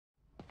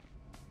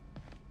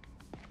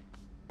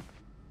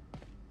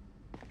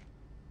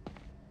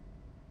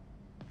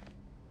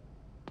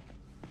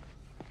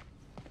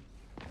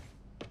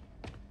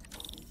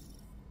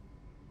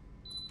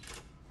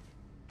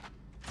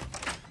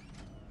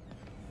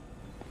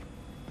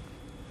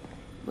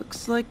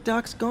Looks like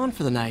Doc's gone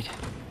for the night.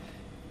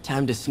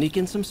 Time to sneak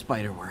in some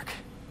spider work.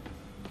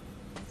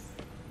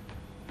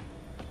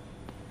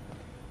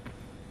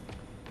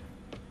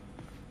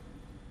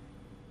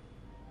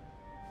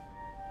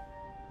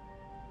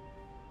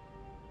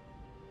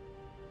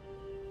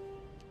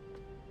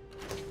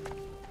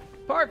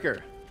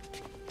 Parker!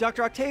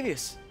 Dr.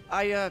 Octavius,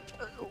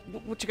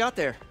 what you got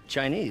there?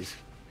 Chinese.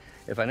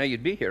 If I know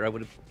you'd be here, I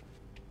would have...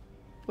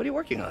 What are you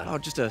working on? Oh,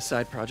 just a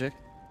side project.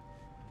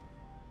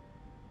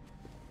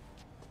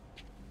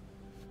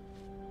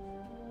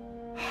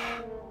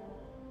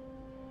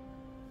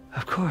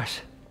 Of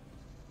course.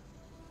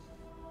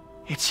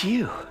 It's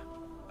you.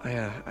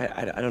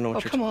 I don't know what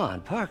Oh, you're... come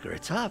on, Parker,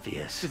 it's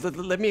obvious. Just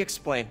let me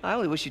explain. I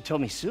only wish you'd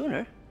told me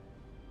sooner.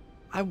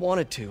 I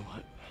wanted to,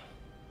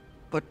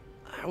 but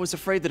I was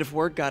afraid that if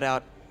word got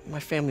out, my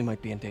family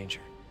might be in danger.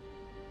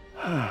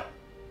 Huh.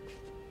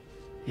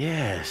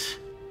 Yes.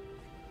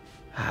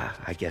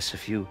 I guess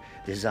if you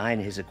design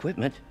his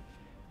equipment,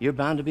 you're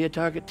bound to be a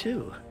target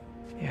too.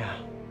 Yeah.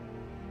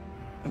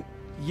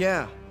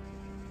 Yeah.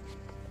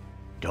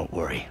 Don't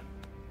worry.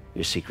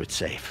 Your secret's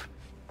safe.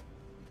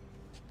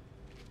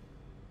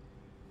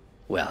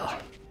 Well,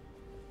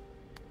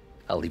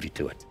 I'll leave you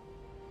to it.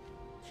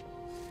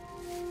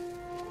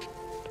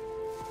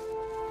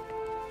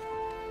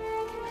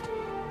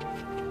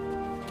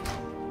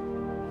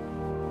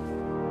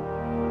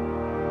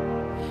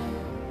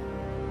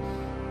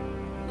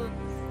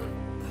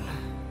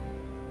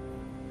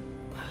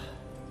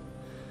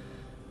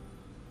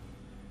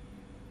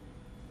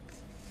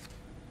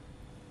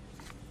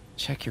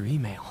 Check your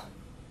email.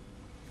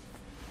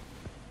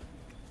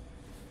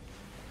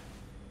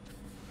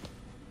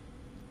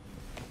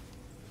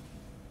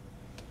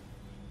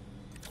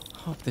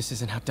 Hope this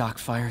isn't how Doc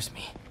fires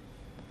me.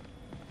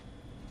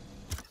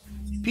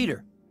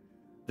 Peter,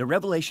 the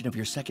revelation of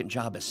your second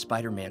job as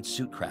Spider-Man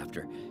suit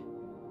crafter,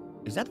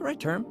 is that the right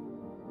term?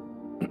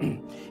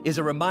 Is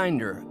a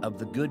reminder of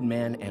the good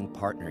man and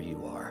partner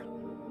you are.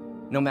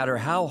 No matter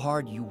how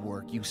hard you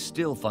work, you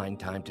still find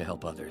time to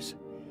help others.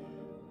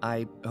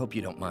 I hope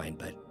you don't mind,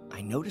 but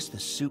I noticed the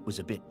suit was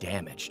a bit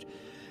damaged,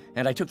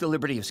 and I took the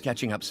liberty of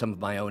sketching up some of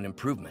my own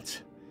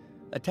improvements.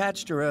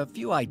 Attached are a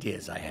few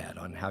ideas I had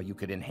on how you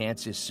could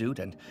enhance his suit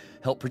and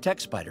help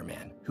protect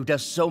Spider-Man, who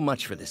does so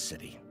much for this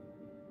city.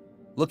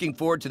 Looking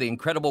forward to the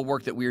incredible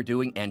work that we're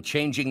doing and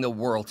changing the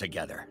world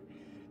together.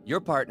 Your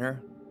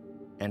partner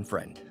and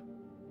friend,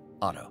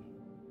 Otto.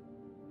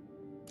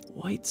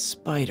 White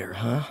spider,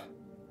 huh?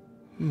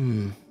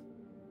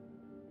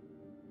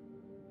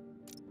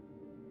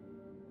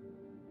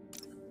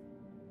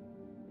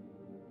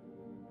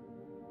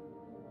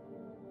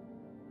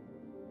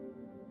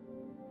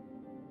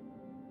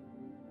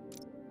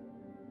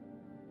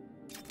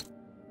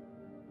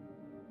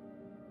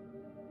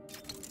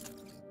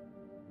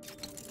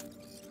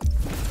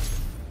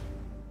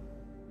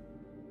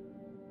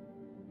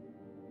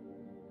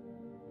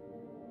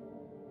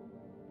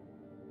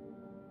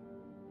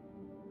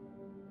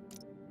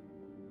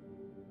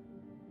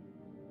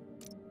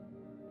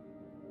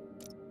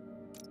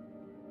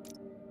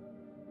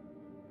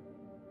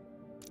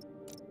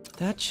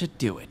 That should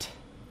do it.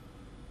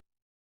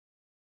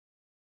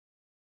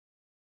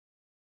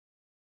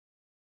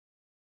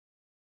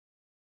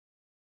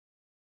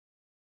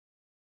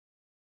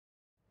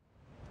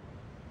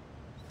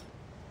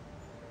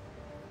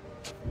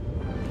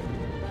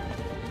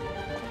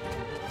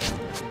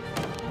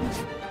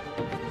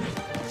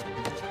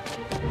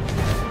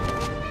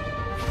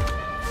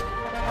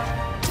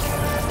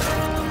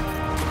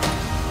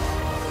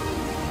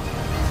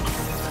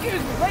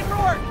 Excuse me, late for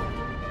work!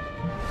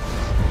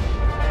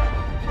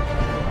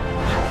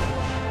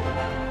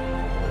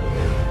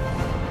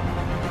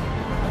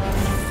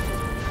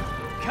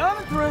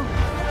 Coming through!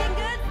 Looking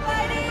good,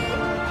 Spidey!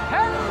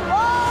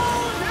 Hello,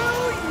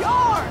 New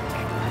York!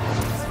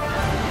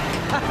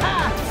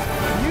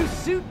 Haha! New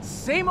suit,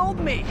 same old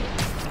me.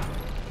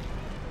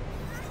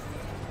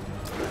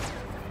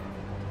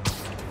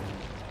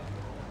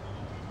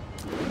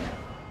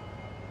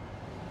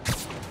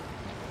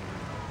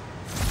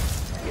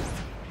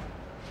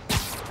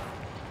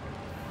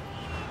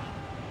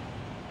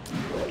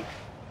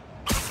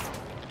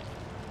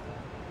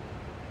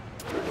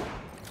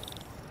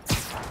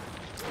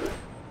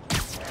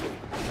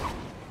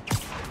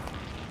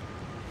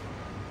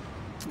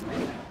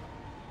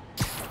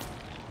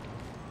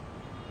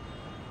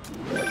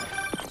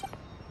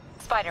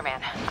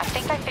 Spider-Man, I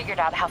think I figured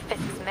out how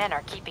Fisk's men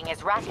are keeping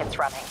his rackets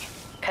running.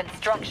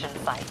 Construction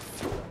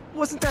sites.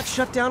 Wasn't that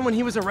shut down when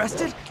he was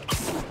arrested?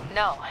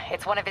 No,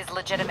 it's one of his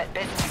legitimate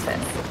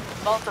businesses.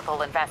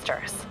 Multiple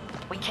investors.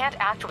 We can't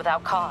act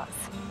without cause.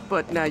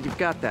 But now you've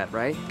got that,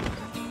 right?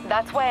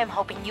 That's why I'm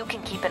hoping you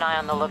can keep an eye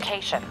on the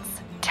locations.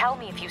 Tell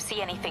me if you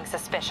see anything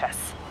suspicious.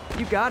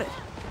 You got it.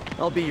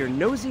 I'll be your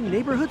nosy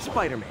neighborhood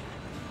Spider-Man.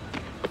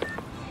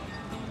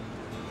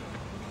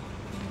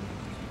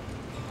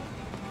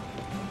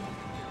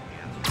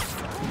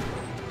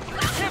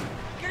 Him!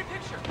 Get a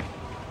picture!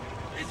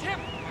 It's him!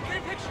 Get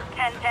a picture!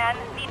 10-10.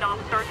 Need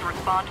officers to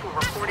respond to a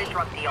reported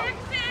drug deal.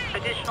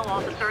 Additional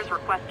officers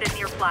requested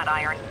near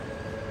Flatiron.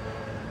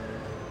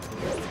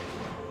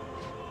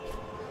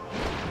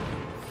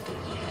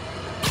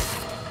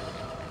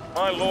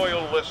 My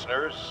loyal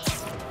listeners,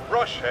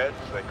 brushheads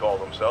they call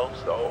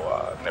themselves,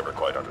 though never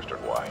quite understood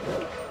why,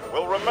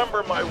 will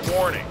remember my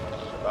warnings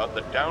about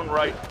the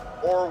downright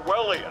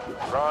Orwellian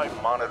crime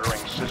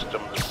monitoring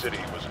system the city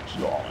was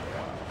installing.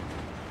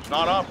 It's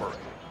not operating.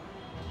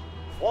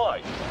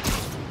 Why?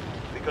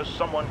 Because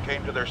someone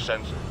came to their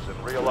senses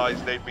and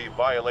realized they'd be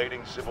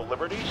violating civil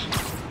liberties?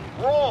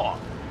 Wrong!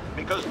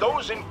 Because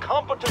those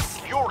incompetent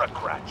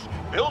bureaucrats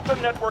built a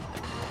network...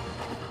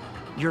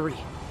 Yuri,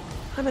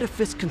 I'm at a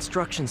Fisk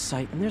construction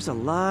site, and there's a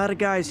lot of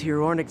guys here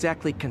who aren't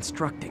exactly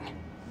constructing.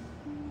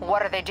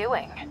 What are they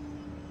doing?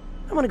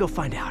 I want to go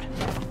find out.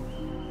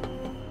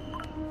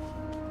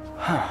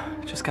 Huh,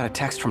 just got a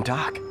text from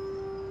Doc.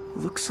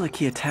 Looks like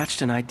he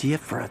attached an idea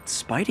for a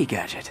Spidey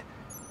gadget.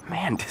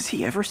 Man, does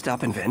he ever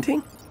stop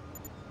inventing?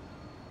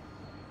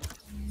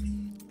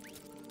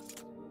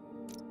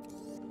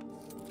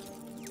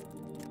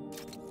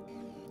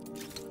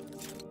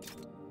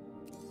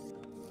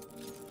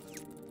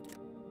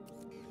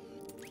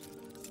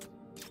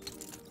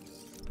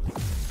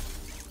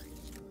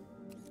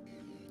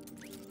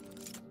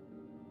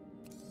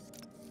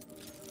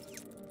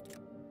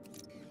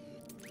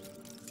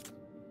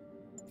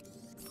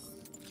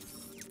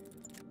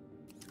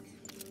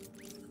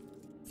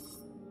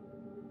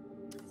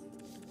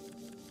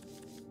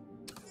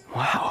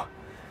 Wow,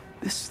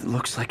 this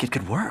looks like it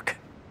could work.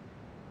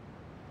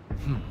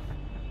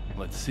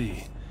 Let's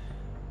see.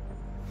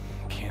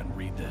 Can't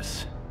read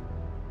this.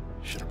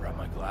 Should have brought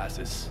my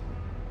glasses.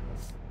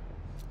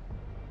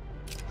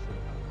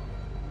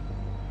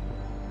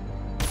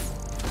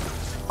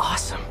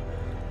 Awesome.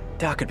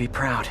 Doc would be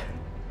proud.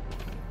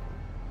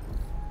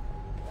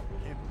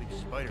 Can't believe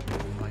Spider-Man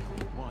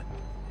finally won.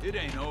 It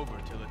ain't over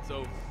till it's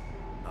over.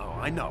 Oh,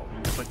 I know,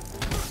 but...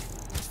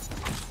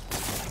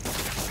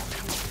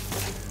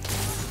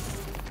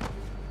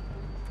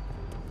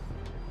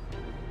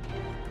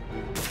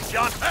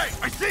 John, hey,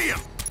 I see him!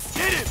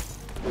 Get him!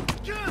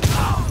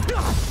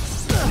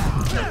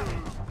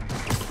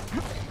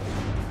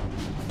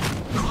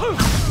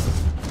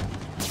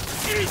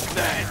 Eat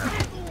that!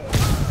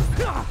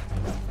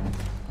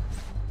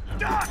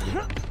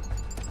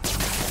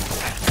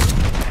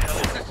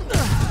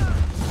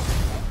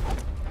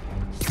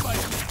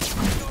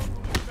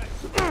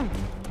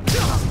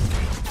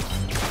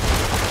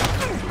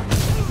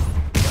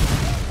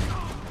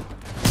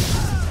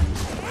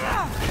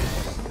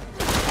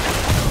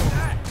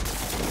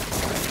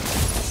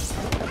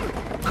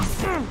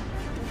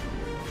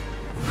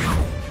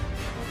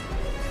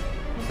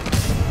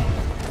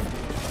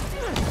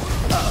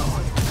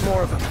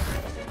 More of them.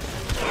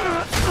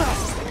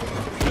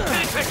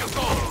 Take a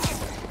fall.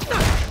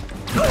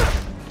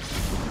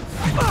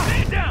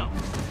 Stay down.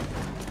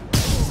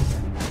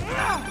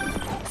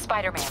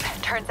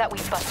 Spider-Man, turns out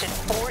we've busted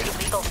 4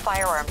 illegal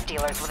firearms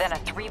dealers within a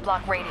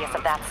 3-block radius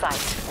of that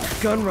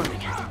site. Gun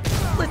running.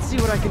 Let's see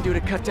what I can do to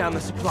cut down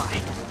the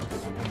supply.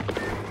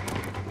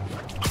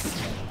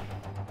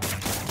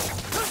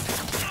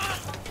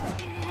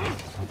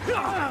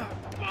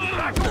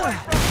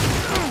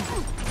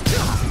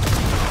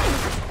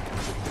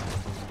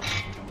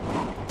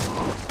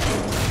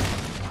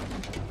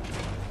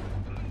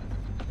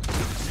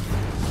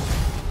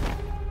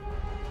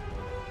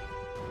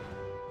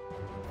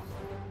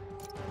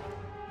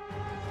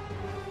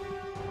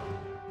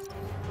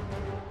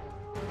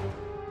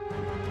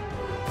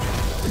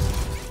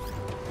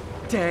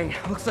 Dang,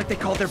 looks like they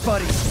called their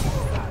buddies.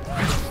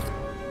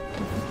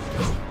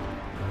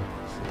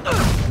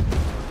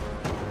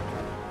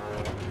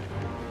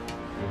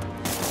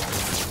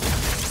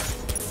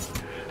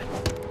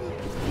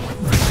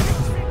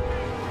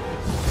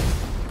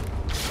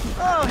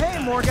 Oh,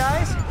 hey, more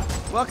guys.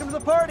 Welcome to the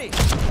party.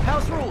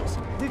 House rules.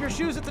 Leave your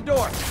shoes at the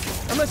door.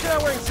 Unless you're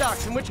not wearing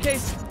socks, in which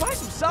case, buy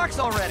some socks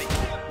already.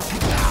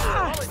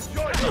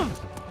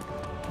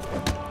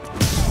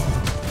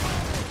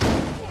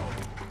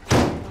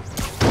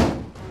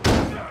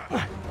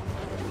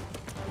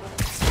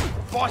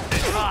 Boston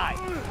High!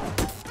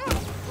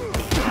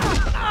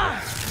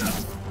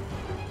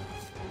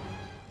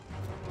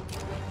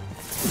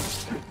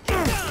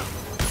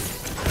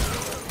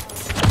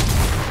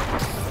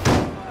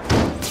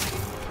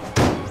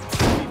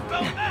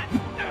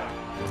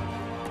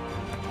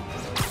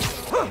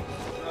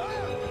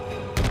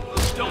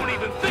 Don't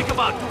even think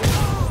about it.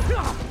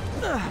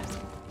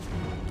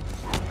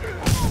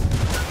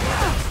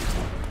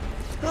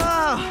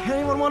 Oh,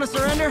 anyone want to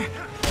surrender?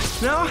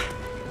 No?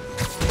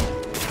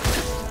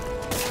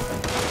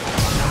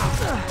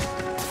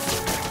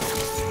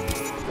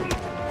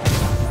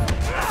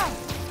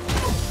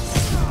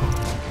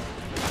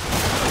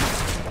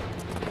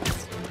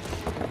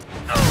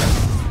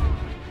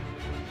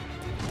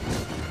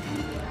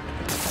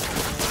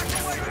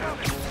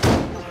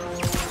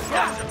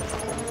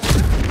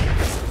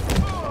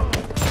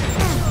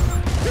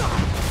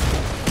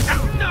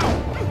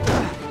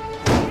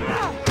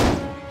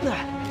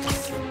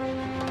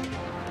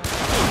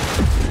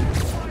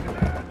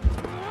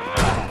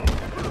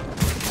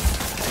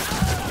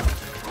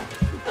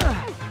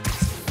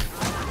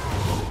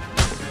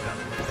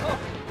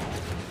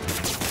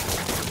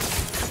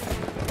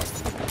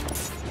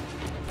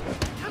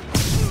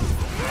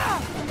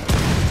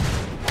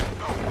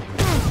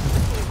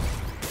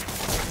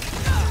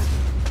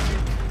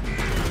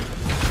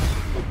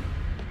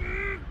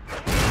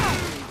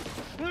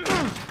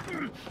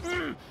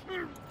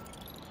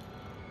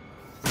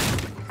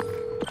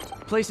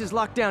 Place is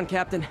locked down,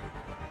 Captain.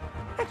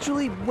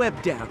 Actually,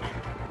 webbed down.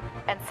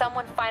 And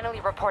someone finally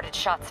reported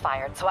shots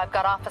fired, so I've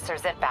got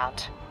officers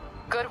inbound.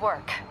 Good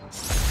work.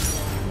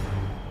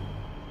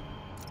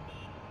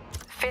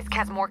 Fisk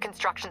has more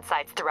construction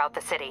sites throughout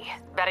the city,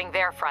 vetting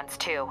their fronts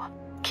too.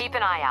 Keep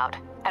an eye out,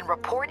 and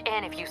report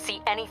in if you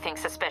see anything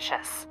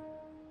suspicious.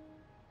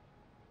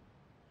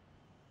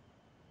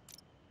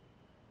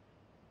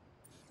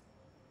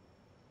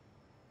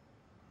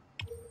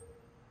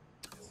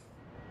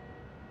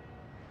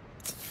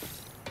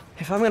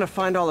 If I'm gonna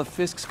find all of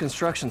Fisk's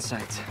construction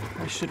sites,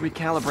 I should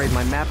recalibrate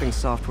my mapping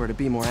software to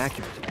be more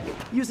accurate.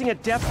 Using a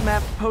depth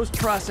map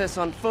post-process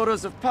on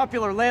photos of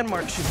popular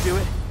landmarks should do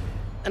it,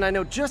 and I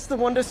know just the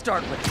one to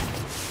start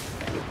with.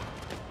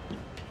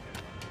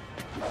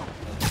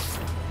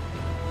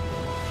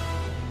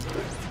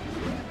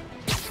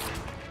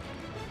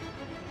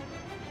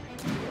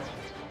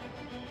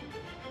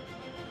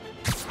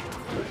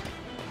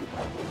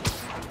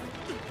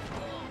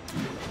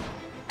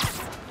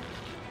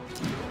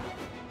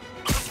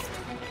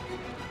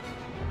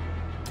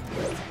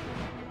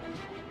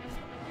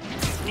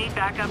 Need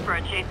backup for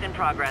a chase in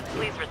progress.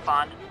 Please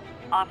respond.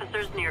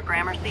 Officers near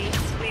Gramercy,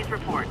 please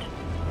report.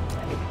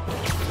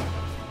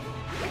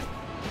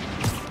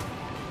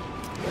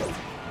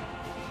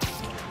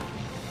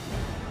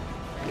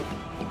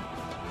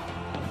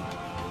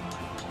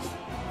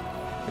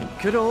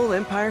 Good old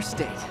Empire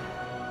State.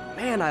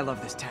 Man, I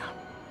love this town.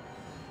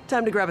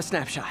 Time to grab a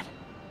snapshot.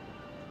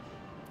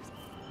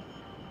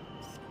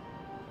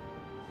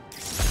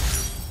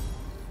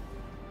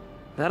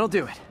 That'll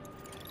do it.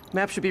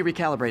 Map should be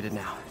recalibrated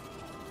now.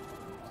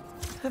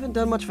 Haven't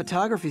done much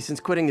photography since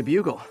quitting the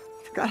Bugle.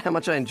 Forgot how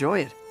much I enjoy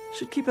it.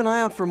 Should keep an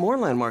eye out for more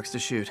landmarks to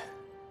shoot.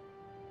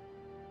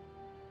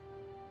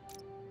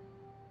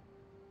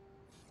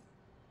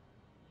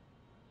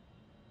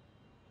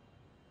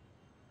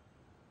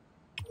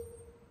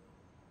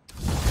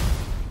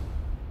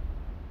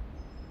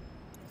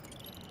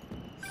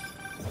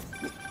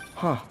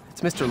 Huh, it's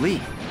Mr. Lee.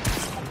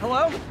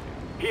 Hello?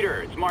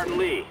 Peter, it's Martin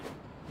Lee.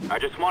 I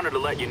just wanted to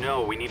let you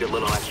know we need a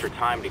little extra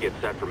time to get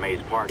set for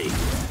May's party.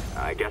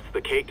 I guess the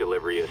cake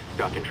delivery is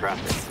stuck in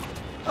traffic.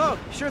 Oh,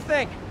 sure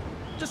thing.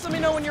 Just let me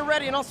know when you're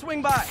ready and I'll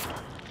swing by.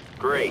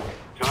 Great.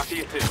 Talk to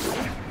you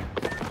soon.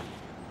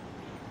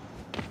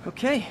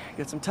 Okay,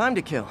 got some time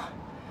to kill.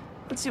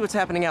 Let's see what's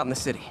happening out in the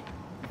city.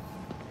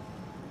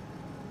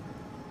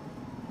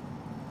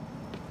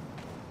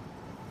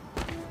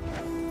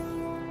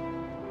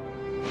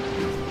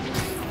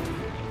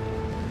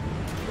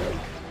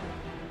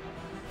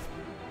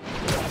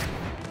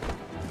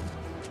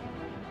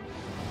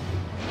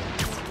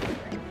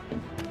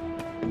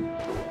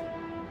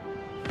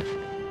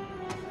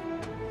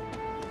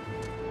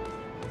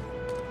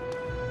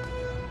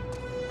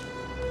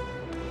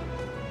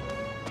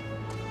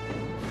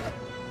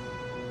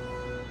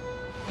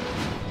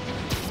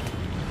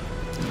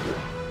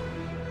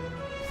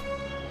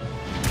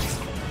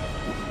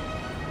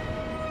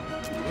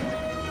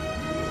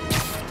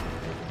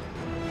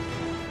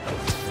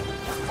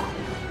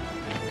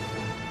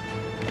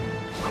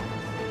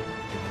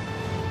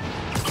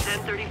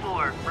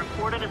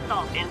 Reported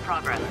assault in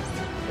progress.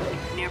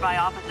 Nearby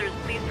officers,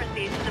 please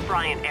proceed to the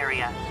Bryant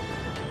area.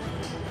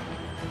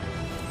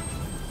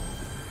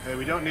 Hey,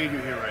 we don't need you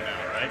here right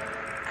now, right?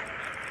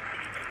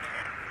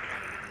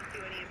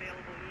 Any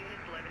available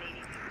units,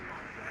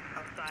 1182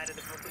 outside of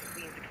the Brooklyn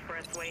Queens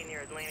Expressway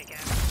near Atlantic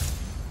Avenue.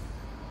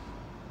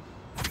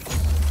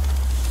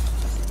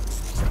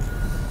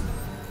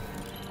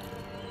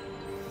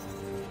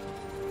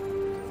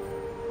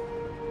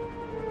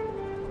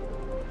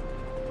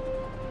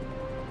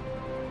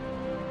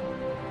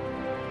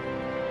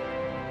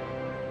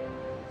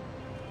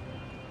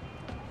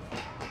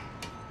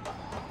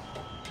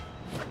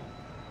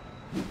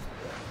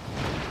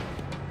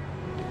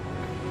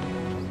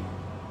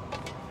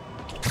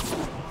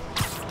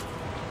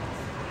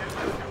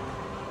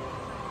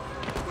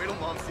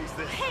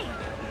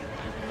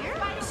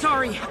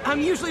 Sorry,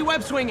 I'm usually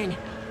web swinging.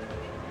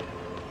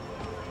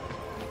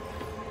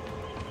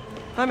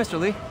 Hi, Mr.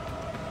 Lee.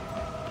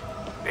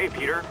 Hey,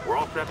 Peter. We're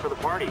all set for the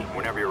party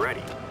whenever you're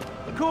ready.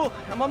 Cool,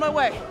 I'm on my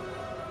way.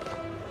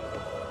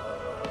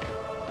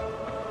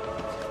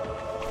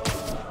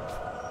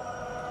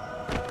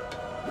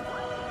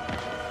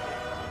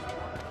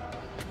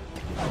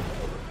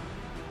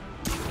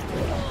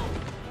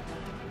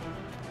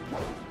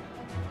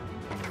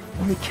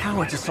 Only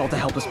coward just sold to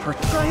help us per-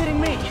 Try hitting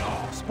me!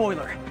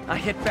 Spoiler, I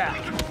hit back.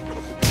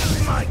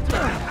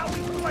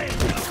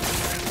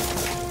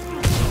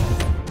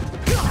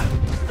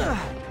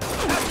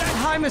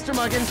 Hi, Mr.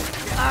 Muggins.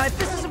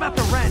 This is about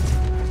the rent.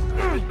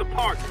 Mr.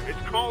 Parker, it's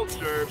cold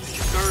serves. It's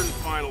your third and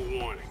final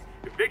warning.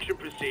 Eviction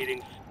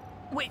proceedings.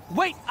 Wait!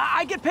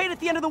 I get paid at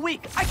the end of the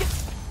week. I get...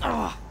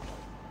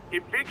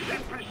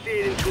 Eviction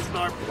proceedings will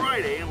start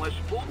Friday unless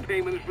full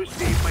payment is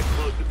received by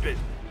close of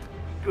business.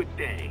 Good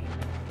day.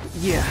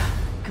 Yeah,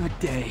 good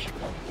day.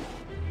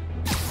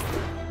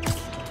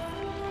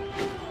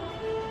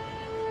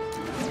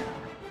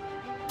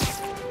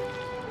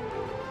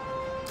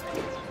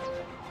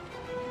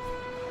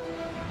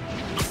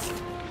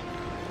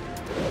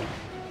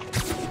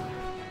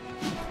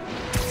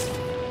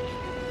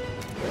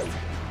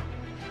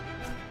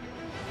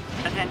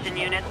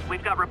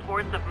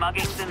 reports of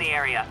muggings in the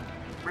area.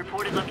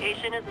 Reported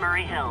location is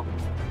Murray Hill.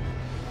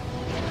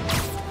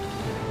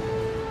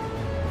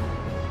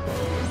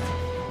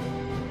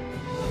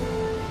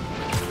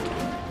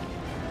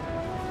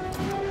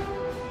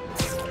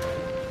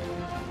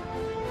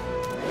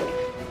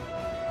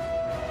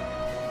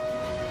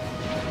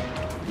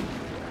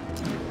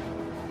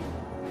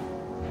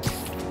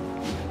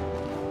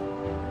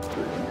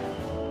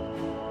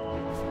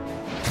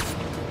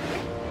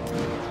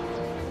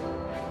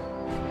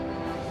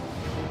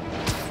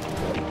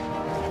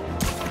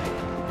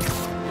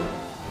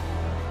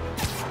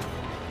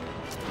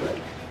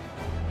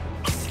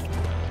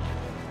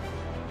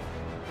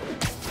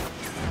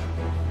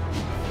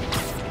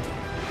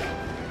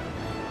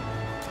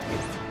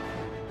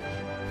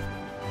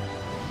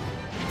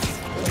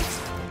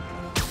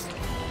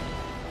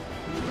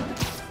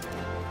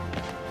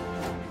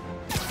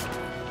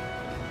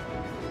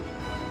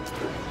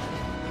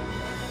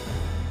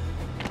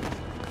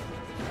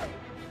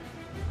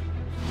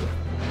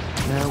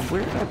 Now,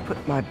 where did I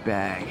put my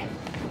bag?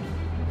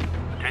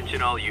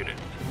 Attention all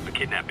units. A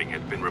kidnapping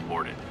has been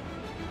reported.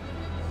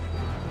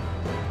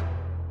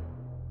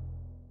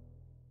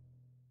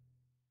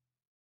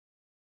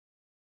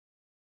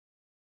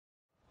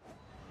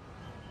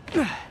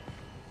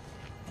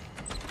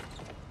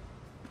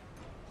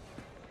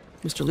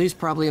 Mr. Lee's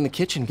probably in the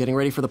kitchen getting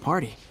ready for the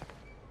party.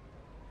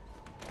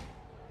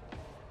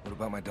 What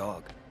about my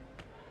dog?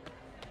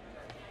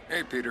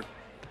 Hey, Peter.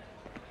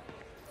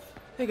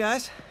 Hey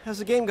guys, how's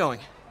the game going?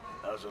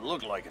 How's it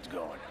look like it's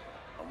going?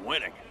 I'm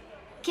winning.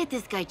 Get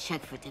this guy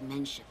checked for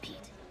dementia, Pete.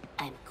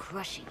 I'm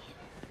crushing him.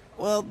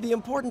 Well, the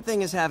important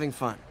thing is having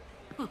fun.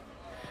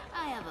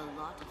 I have a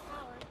lot of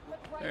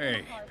fun.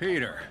 Hey,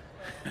 Peter.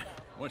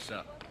 What's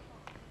up?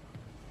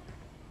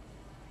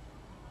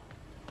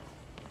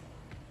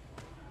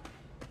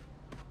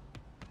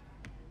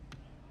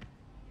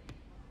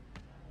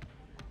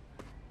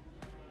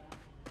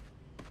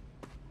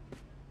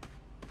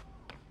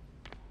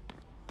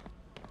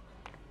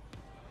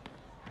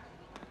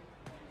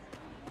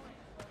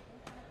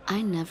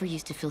 I never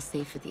used to feel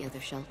safe at the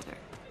other shelter.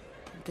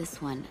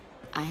 This one,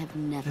 I have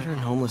never Veteran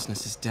had.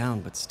 homelessness is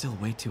down, but still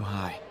way too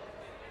high.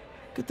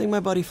 Good thing my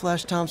buddy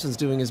Flash Thompson's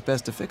doing his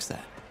best to fix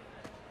that.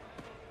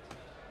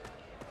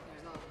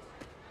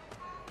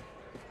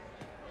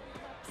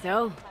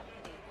 So,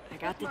 I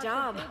got the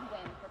job.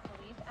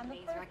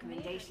 These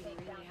recommendations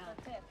really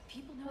helped.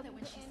 People know that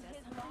when she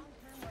says something.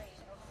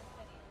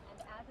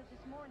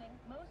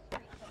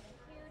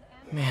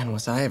 Man,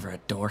 was I ever a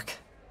dork.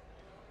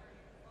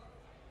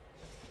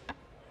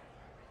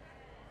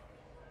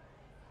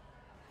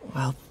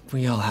 Well,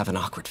 we all have an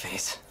awkward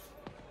phase.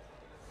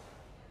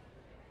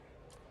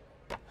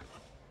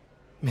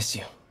 Miss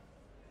you.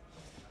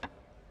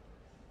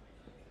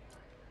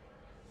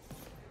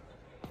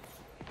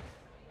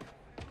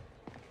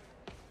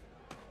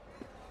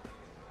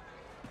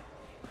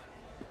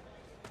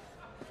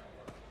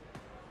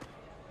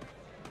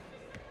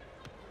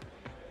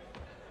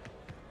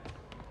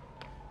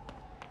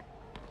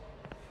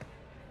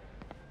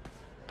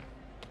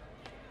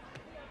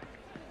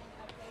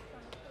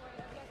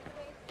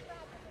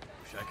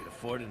 Wish I could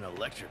afford an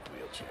electric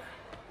wheelchair.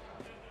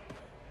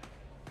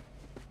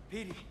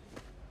 Petey.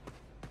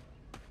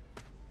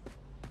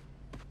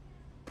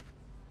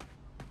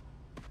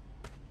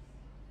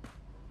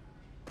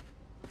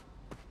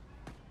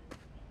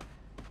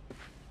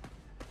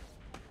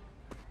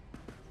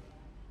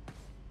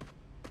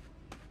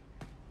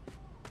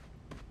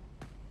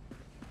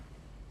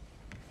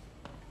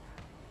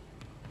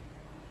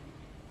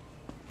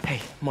 Hey,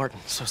 Martin,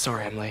 so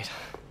sorry I'm late.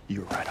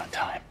 You were right on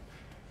time.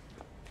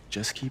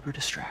 Just keep her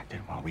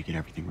distracted while we get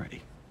everything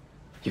ready.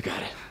 You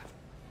got it.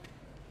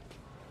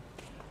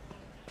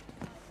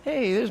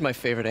 Hey, there's my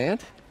favorite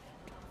aunt.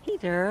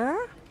 Peter,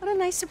 what a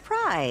nice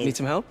surprise. Need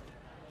some help?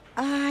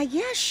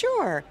 Yeah,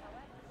 sure.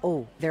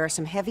 Oh, there are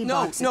some heavy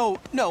boxes.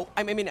 No.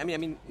 I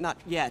mean, not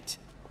yet.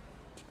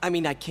 I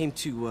mean, I came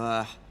to,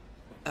 I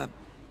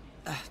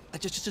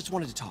just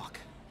wanted to talk.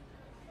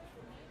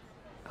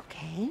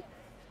 Okay.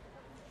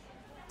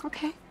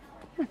 Okay.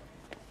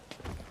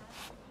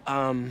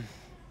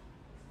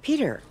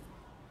 Peter,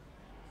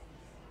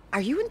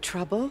 are you in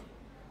trouble?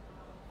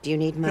 Do you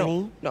need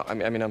money? No, I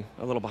mean, I'm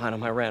a little behind on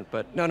my rent,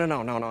 but no,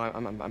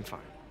 I'm fine.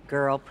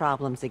 Girl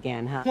problems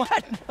again, huh?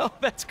 What? No,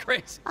 that's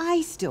crazy.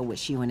 I still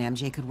wish you and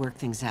MJ could work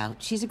things out.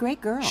 She's a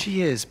great girl.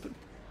 She is, but...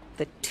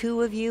 The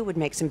two of you would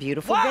make some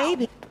beautiful Wow!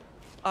 baby.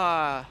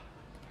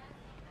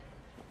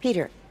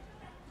 Peter.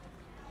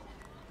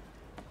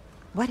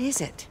 What is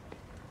it?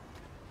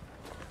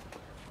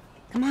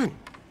 Come on.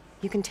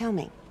 You can tell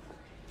me.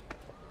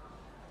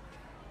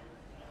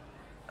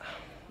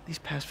 These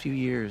past few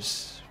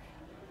years,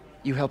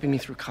 you helping me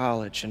through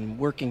college and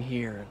working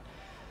here, and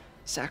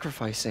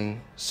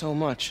sacrificing so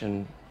much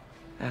and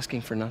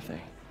asking for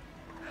nothing.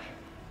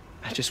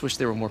 I just wish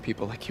there were more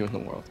people like you in the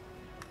world.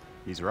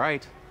 He's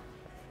right.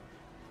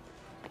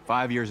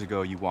 5 years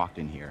ago, you walked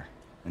in here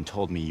and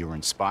told me you were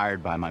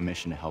inspired by my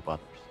mission to help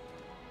others.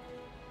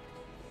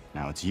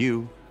 Now it's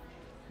you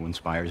who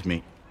inspires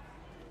me.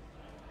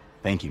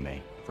 Thank you,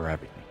 May, for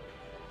everything.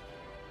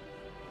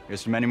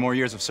 Here's to many more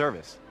years of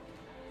service.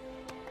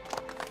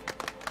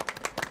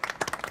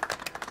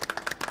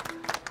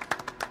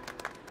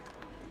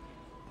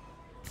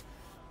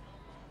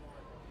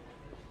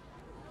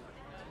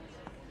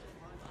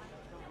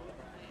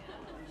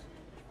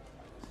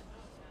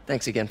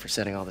 Thanks again for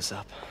setting all this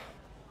up.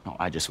 Oh,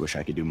 I just wish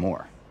I could do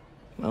more.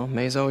 Well,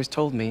 May's always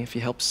told me if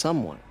you help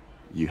someone,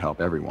 you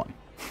help everyone.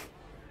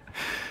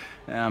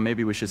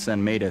 Maybe we should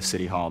send May to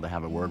City Hall to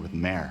have a word with the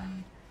mayor.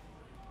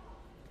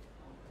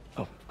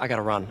 Oh, I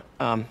gotta run.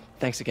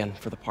 Thanks again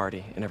for the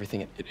party and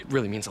everything. It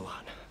really means a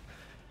lot.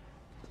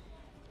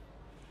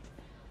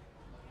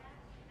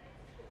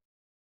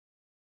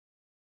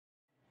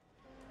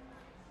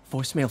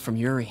 Voicemail from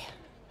Yuri.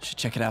 Should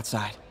check it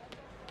outside.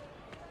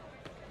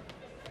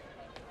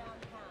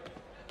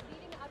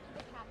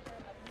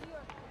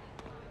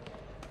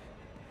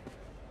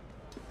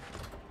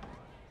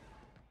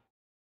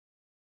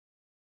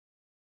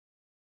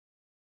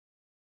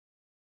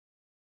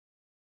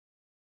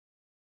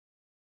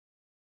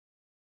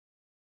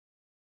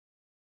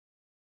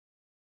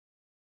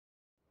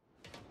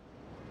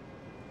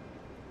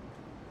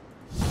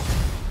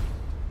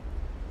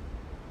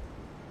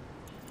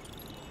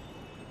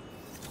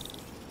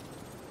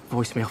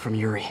 Voicemail from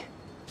Yuri.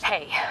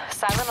 Hey,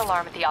 silent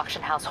alarm at the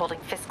auction house holding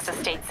Fisk's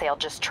estate sale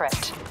just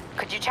tripped.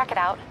 Could you check it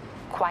out?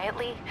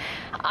 Quietly?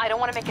 I don't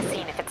want to make a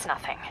scene if it's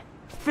nothing.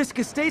 Fisk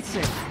estate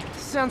sale.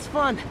 Sounds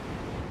fun.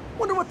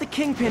 Wonder what the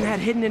Kingpin had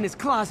hidden in his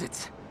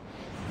closets.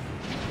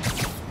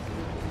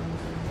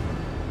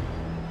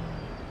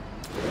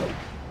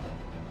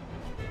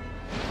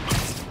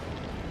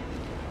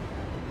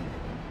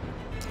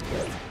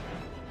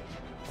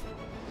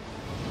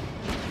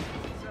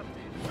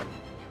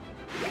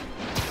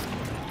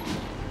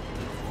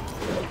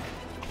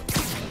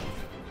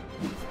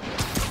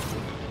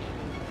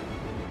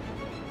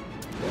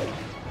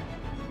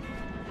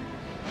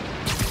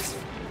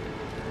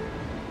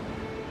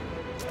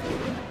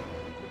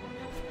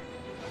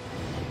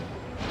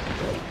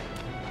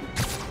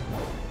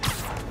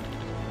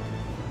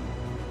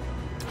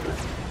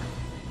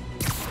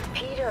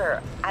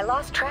 I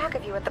lost track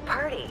of you at the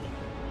party.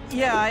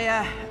 Yeah, I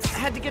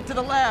had to get to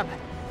the lab.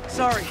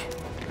 Sorry.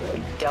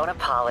 Don't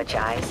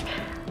apologize.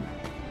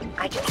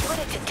 I just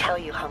wanted to tell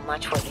you how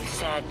much what you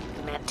said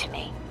meant to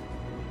me.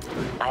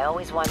 I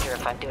always wonder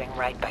if I'm doing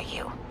right by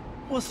you.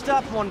 Well,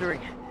 stop wondering.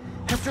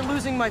 After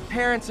losing my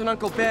parents and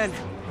Uncle Ben,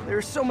 there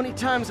are so many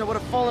times I would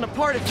have fallen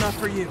apart if not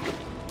for you.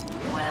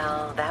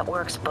 Well, that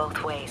works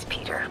both ways,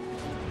 Peter.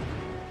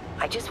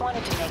 I just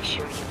wanted to make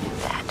sure you knew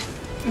that.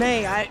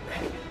 May, I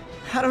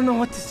don't know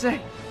what to say.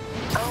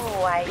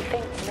 Oh, I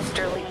think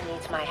Mr. Lee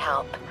needs my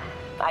help.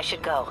 I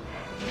should go.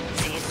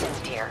 See you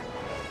soon, dear.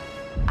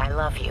 I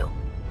love you.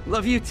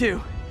 Love you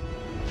too.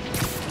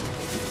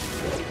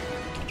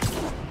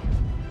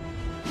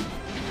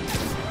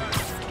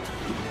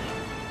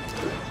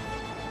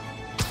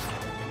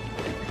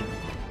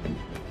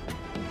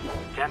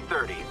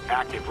 .30,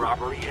 active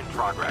robbery in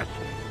progress.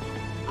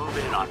 Move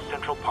in on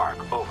Central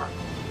Park, over.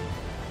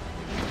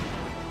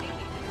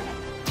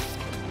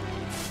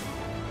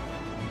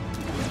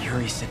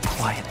 Yuri said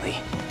quietly.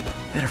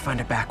 Better find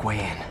a back way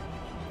in.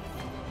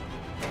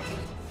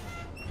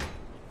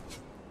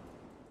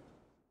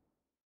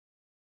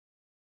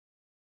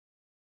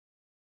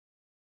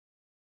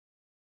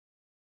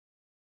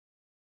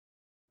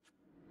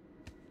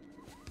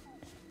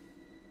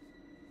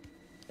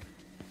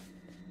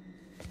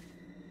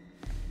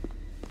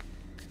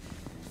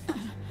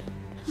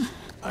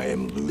 I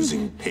am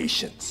losing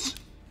patience.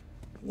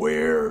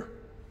 Where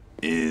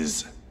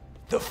is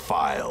the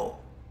file?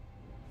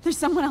 There's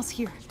someone else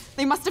here.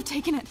 They must have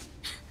taken it.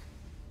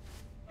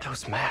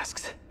 Those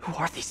masks. Who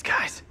are these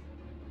guys?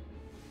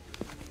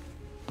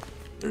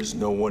 There's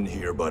no one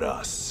here but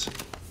us.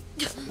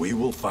 We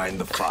will find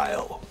the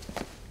file,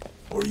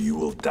 or you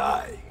will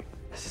die.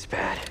 This is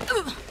bad.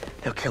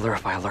 They'll kill her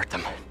if I alert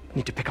them.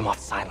 Need to pick them off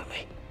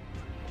silently.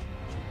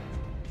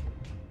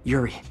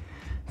 Yuri,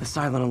 the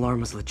silent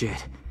alarm was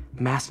legit.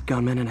 Masked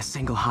gunmen and a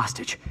single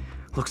hostage.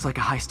 Looks like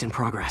a heist in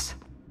progress.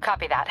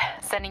 Copy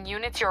that. Sending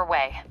units your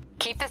way.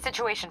 Keep the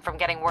situation from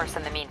getting worse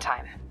in the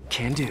meantime.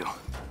 Can do.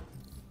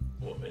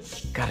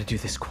 Gotta do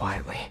this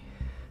quietly.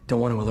 Don't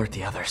want to alert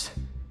the others.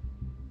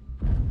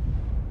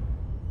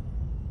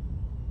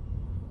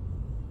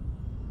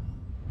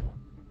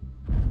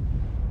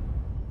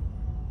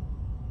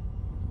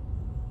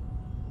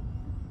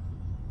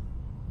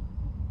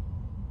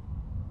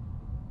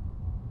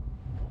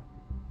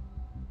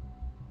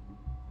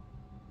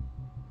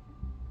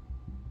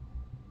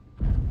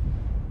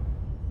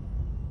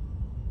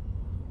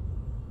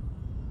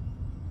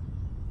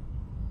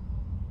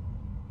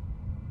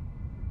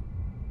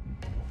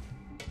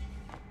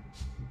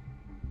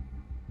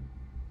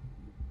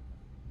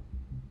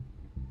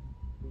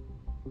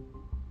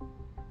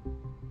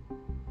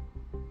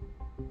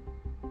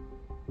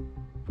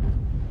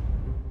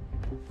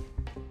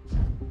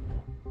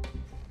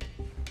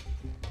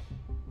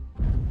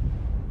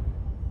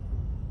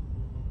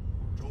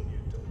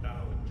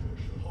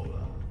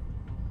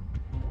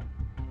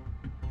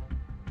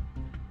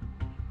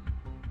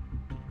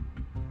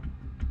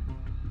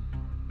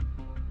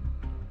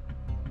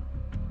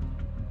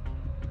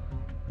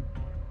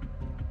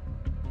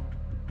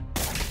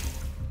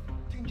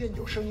 便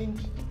有声音。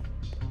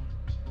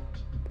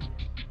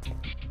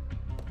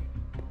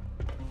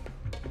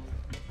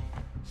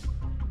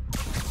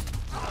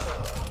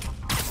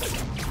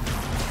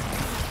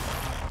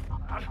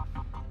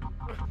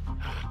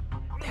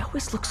 They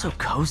always look so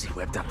cozy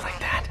whipped up like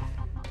that.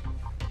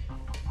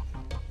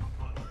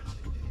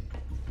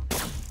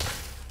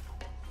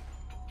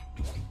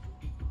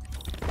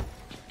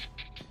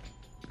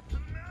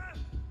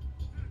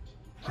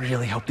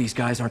 Really hope these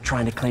guys aren't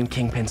trying to claim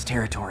Kingpin's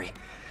territory.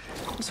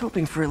 I was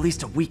hoping for at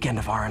least a weekend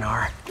of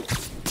R&R.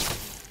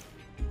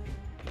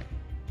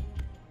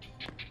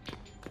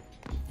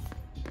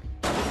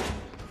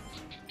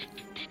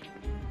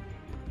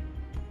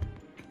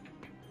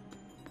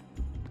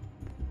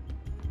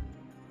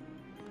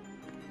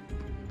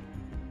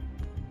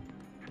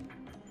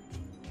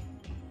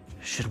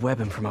 Should web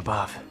him from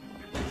above.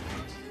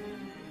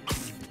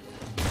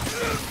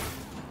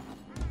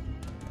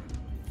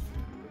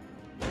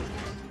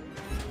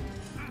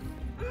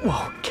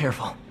 Whoa,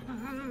 careful.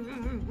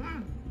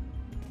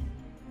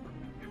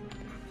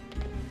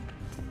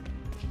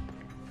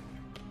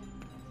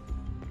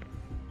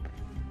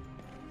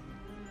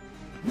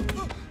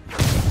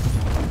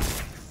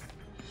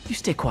 You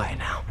stay quiet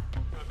now.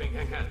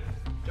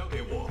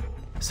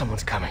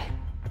 Someone's coming.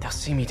 They'll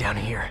see me down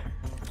here.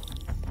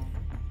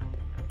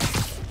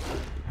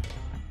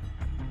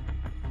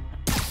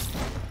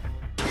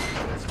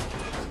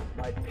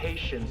 My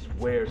patience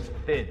wears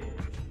thin.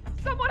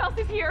 Someone else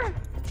is here!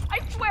 I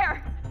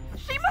swear!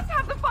 She must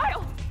have the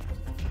file!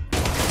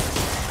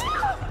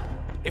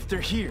 If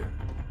they're here,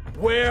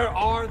 where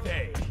are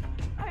they?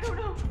 I don't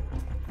know.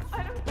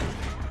 I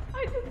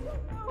just don't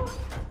know.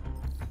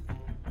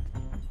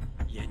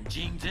 眼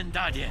睛睁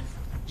大点，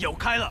有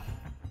开了。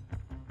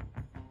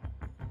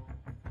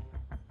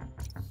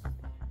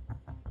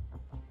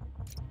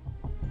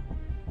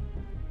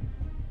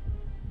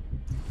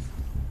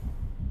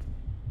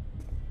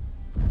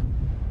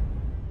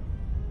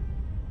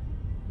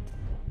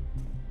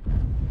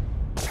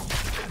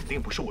肯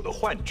定不是我的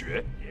幻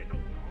觉。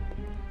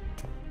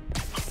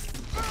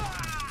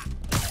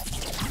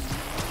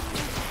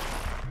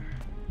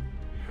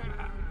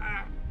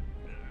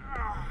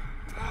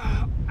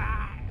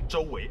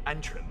周围安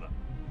全了。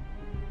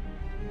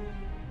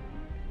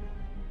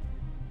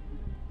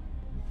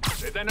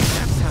谁在那？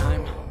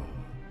 Time.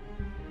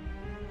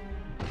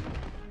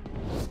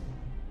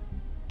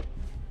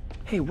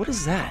 Hey, what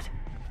is that?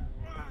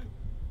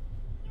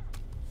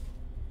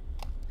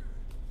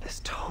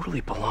 This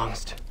totally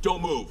belongs to...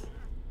 Don't move.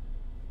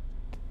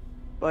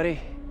 Buddy,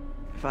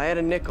 if I had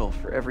a nickel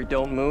for every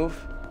don't move...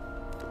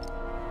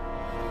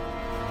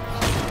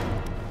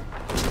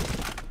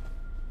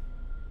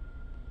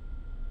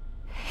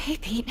 Hey,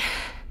 Pete.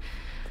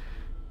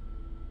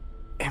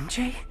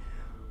 MJ?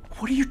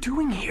 What are you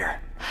doing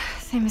here?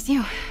 Same as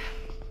you.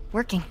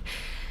 Working.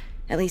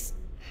 At least,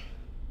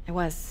 I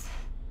was.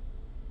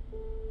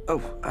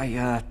 Oh,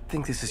 I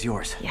think this is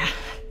yours. Yeah,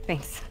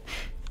 thanks.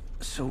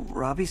 So,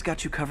 Robbie's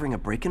got you covering a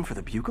break-in for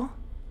the Bugle?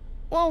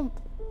 Well,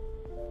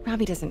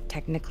 Robbie doesn't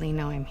technically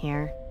know I'm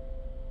here.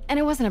 And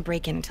it wasn't a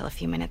break-in until a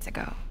few minutes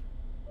ago.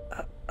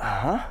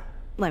 Huh?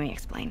 Let me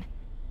explain.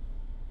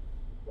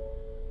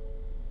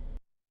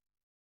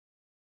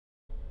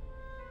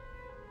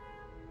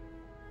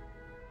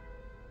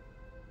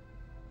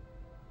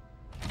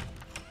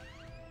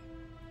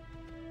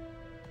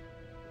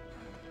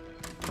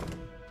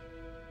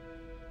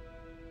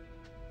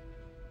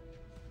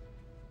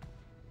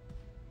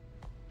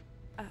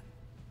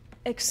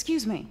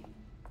 Excuse me.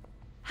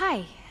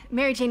 Hi,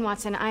 Mary Jane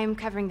Watson. I'm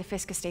covering the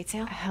Fisk estate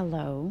sale.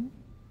 Hello.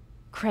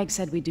 Craig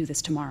said we'd do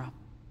this tomorrow.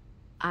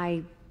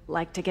 I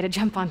like to get a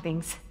jump on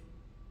things.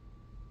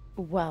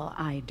 Well,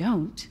 I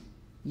don't.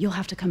 You'll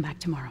have to come back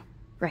tomorrow.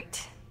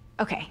 Right.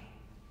 Okay.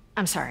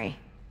 I'm sorry.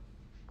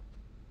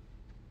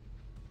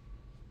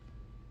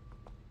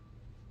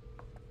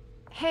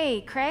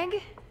 Hey,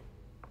 Craig?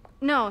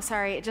 No,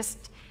 sorry, it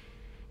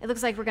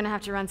looks like we're gonna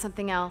have to run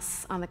something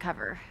else on the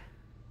cover.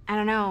 I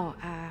don't know,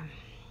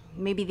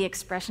 maybe the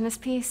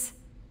expressionist piece?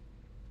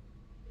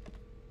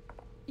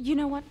 You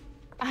know what?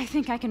 I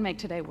think I can make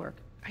today work.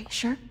 Are you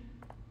sure?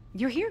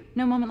 You're here.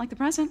 No moment like the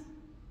present.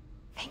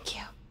 Thank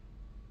you.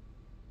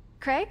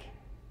 Craig?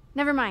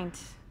 Never mind.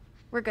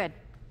 We're good.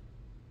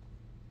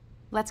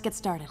 Let's get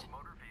started.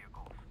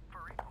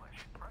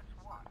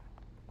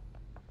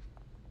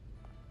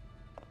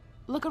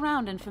 Look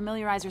around and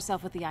familiarize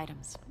yourself with the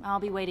items. I'll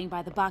be waiting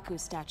by the Baku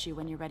statue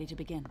when you're ready to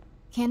begin.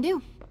 Can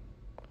do.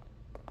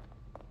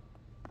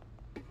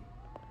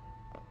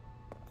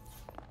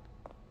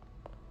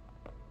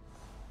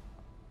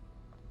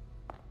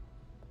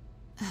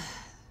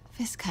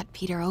 Fisk cut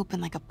Peter open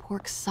like a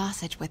pork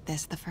sausage with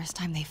this the first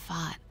time they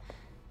fought.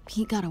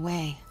 Pete got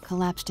away,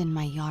 collapsed in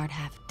my yard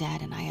half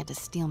dead, and I had to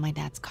steal my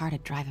dad's car to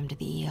drive him to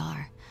the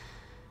ER.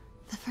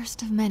 The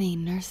first of many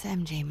Nurse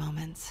MJ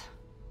moments.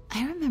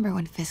 I remember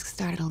when Fisk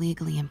started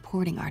illegally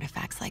importing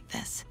artifacts like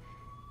this.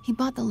 He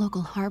bought the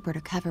local harbor to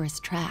cover his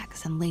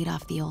tracks and laid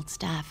off the old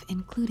staff,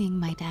 including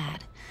my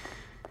dad.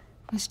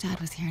 Wish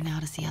Dad was here now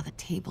to see how the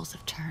tables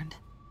have turned.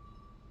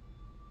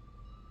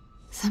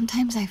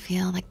 Sometimes I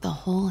feel like the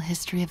whole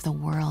history of the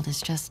world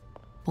is just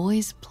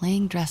boys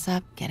playing dress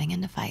up, getting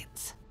into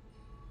fights.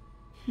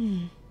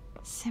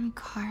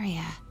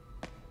 Symkaria.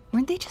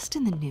 Weren't they just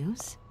in the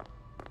news?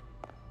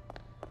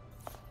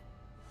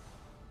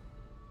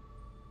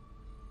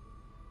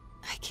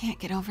 I can't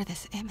get over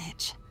this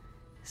image.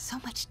 So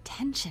much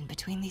tension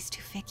between these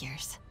two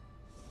figures.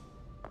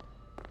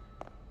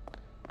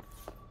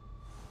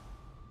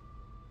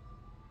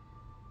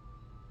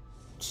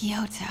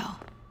 Kyoto.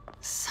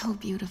 So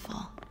beautiful.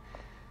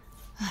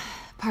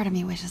 Part of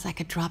me wishes I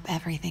could drop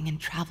everything and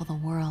travel the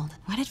world.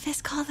 What did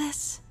Fisk call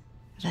this?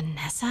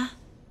 Vanessa?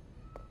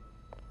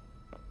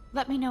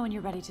 Let me know when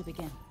you're ready to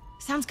begin.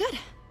 Sounds good.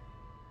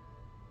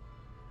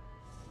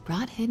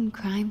 Brought hidden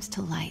crimes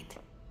to light.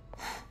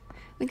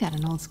 We got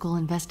an old school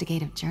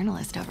investigative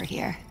journalist over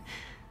here.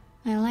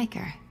 I like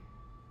her.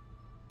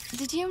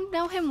 Did you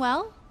know him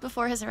well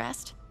before his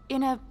arrest?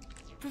 In a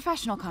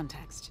professional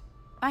context.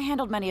 I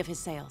handled many of his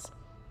sales.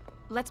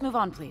 Let's move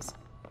on, please.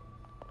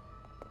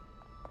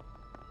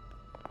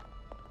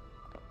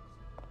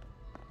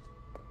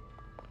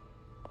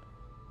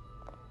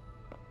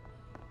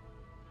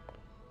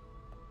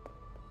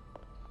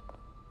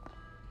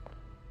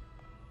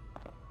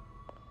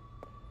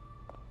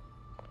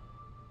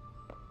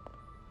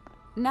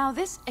 Now,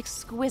 this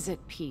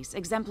exquisite piece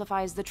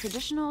exemplifies the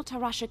traditional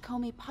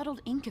Tarashikomi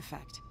puddled ink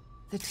effect.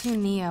 The two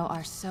Neo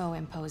are so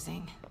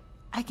imposing.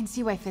 I can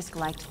see why Fisk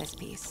liked this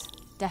piece.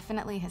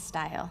 Definitely his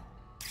style.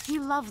 He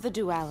loved the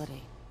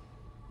duality.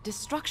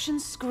 Destruction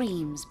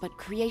screams, but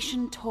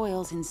creation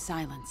toils in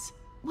silence.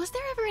 Was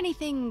there ever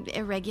anything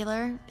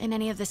irregular in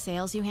any of the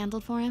sales you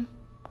handled for him?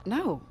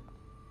 No.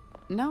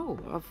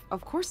 No,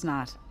 of course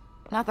not.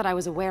 Not that I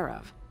was aware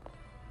of.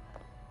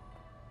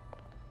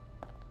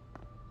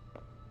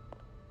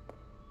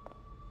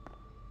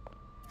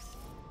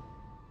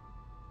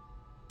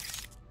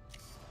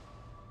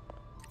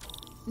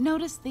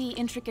 Notice the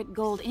intricate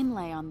gold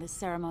inlay on this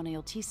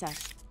ceremonial tea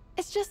set.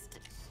 It's just...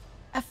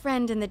 a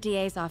friend in the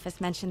DA's office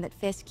mentioned that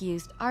Fisk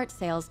used art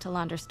sales to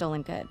launder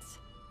stolen goods.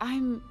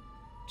 I'm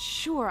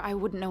sure I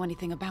wouldn't know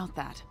anything about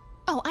that.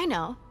 Oh, I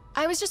know.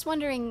 I was just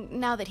wondering,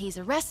 now that he's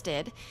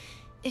arrested,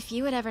 if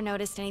you had ever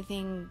noticed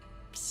anything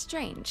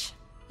strange.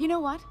 You know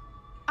what?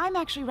 I'm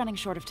actually running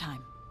short of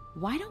time.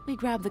 Why don't we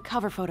grab the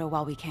cover photo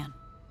while we can?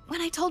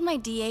 When I told my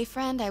DA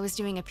friend I was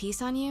doing a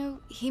piece on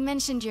you, he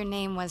mentioned your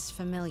name was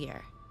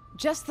familiar.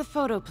 Just the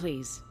photo,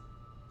 please.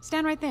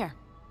 Stand right there.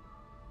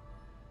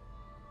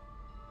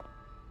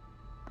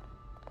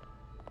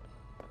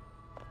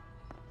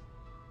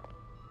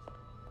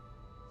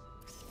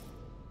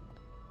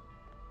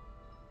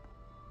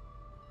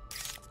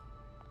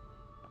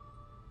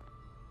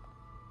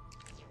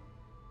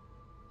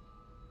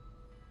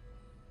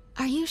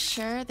 Are you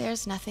sure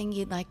there's nothing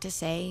you'd like to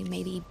say,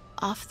 maybe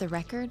off the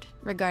record,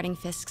 regarding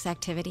Fisk's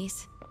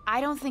activities? I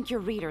don't think your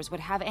readers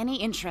would have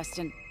any interest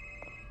in...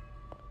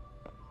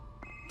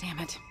 Damn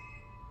it.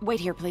 Wait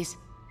here, please.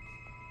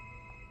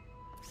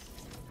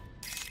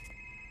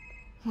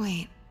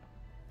 Wait.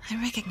 I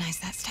recognize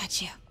that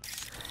statue.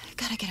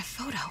 Gotta get a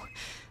photo.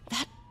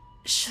 That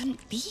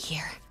shouldn't be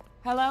here.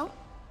 Hello?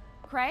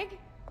 Craig?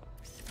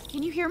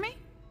 Can you hear me?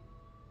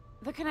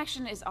 The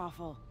connection is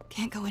awful.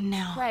 Can't go in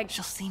now. Craig.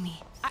 She'll see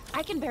me.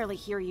 I can barely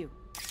hear you.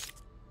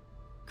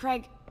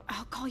 Craig,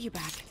 I'll call you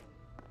back.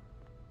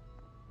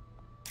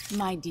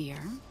 My dear,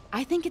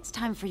 I think it's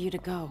time for you to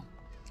go.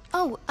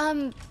 Oh,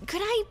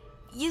 could I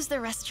use the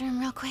restroom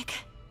real quick?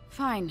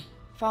 Fine.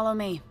 Follow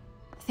me.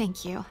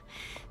 Thank you.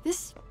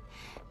 This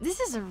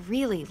is a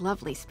really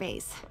lovely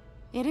space.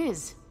 It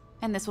is.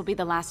 And this will be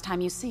the last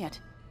time you see it.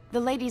 The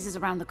ladies is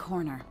around the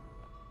corner.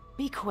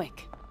 Be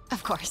quick.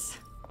 Of course.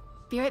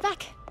 Be right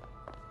back.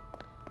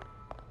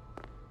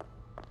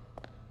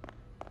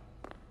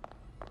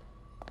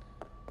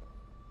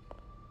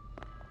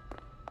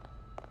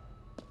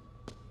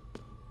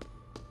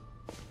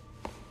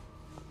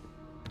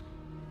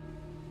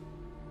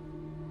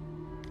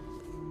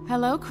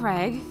 Hello,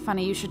 Craig.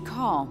 Funny you should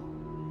call.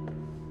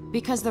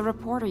 Because the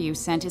reporter you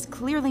sent is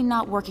clearly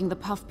not working the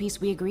puff piece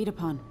we agreed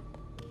upon.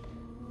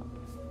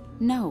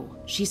 No,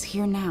 she's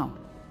here now.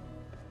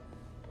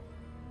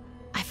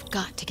 I've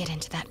got to get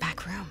into that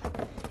back room.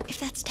 If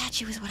that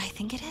statue is what I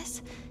think it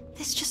is,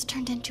 this just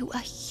turned into a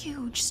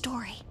huge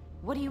story.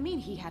 What do you mean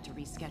he had to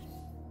reschedule?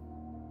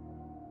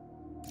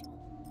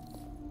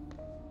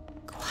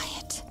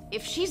 Quiet.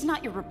 If she's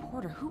not your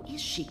reporter, who is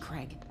she,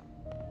 Craig?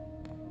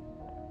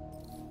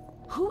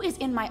 Who is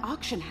in my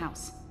auction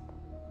house?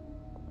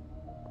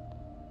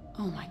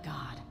 Oh my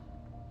God.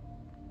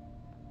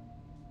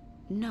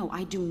 No,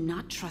 I do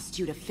not trust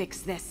you to fix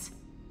this.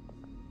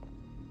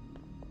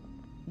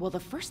 Well,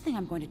 the first thing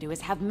I'm going to do is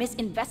have Miss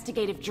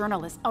Investigative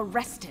Journalist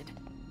arrested.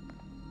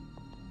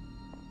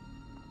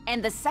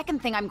 And the second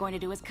thing I'm going to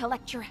do is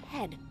collect your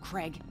head,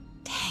 Craig.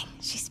 Dang,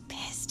 she's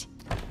pissed.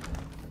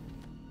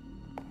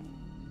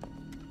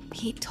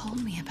 Pete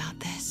told me about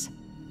this.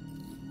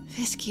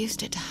 Fisk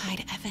used it to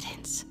hide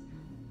evidence.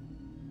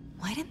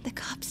 Why didn't the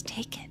cops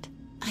take it?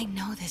 I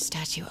know this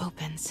statue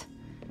opens.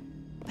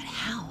 But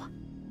how?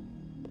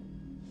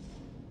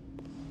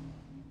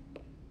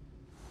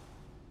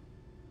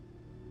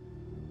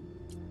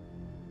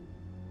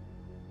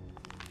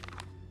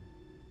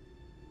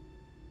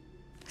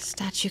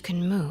 Statue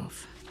can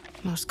move.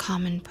 Most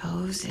common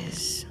pose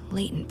is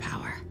latent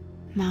power.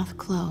 Mouth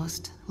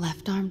closed,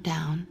 left arm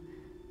down,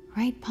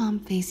 right palm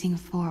facing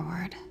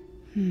forward.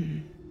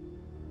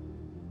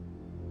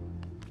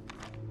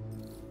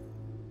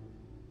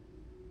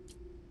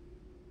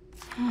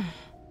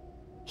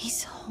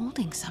 He's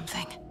holding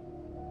something.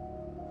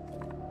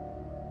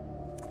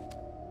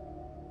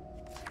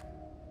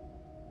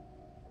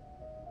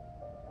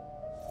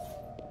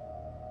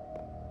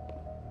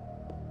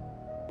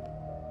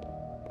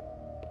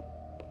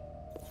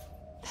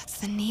 That's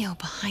the Neo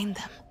behind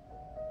them.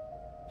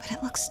 But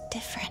it looks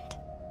different.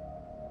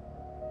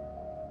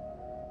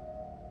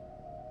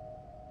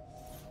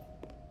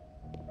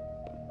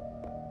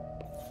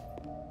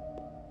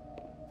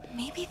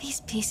 Maybe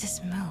these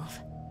pieces move.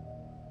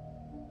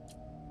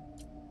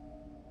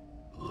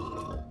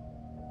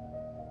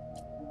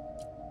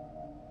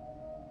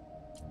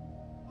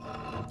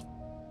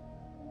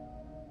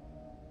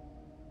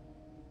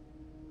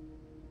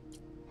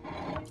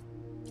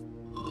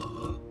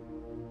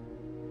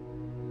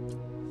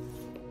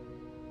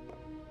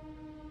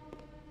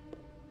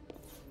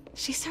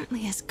 She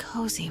certainly is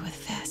cozy with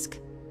Fisk.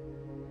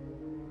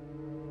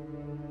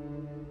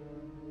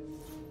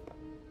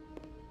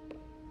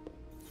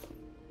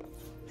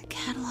 The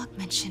catalog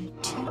mentioned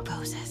 2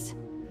 poses.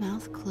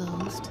 Mouth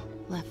closed,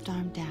 left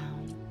arm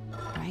down,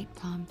 right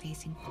palm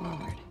facing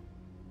forward.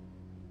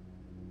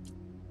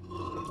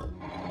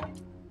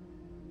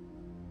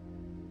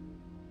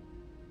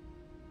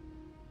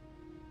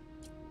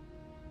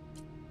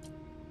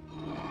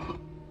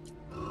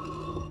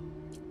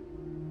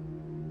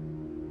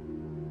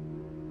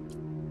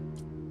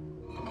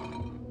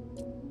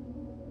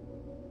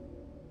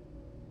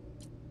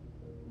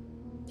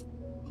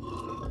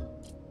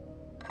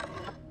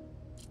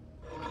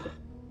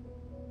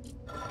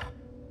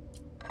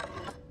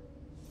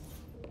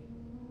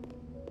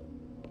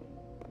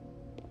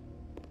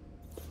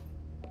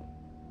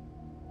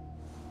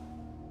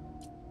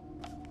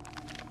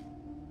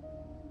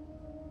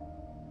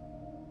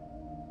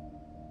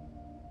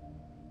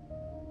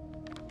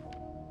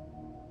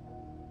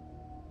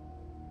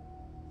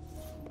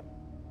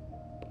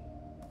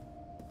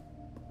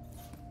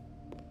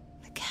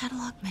 The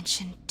catalog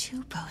mentioned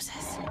 2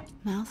 poses.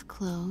 Mouth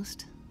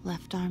closed,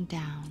 left arm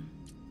down,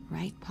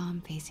 right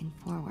palm facing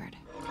forward.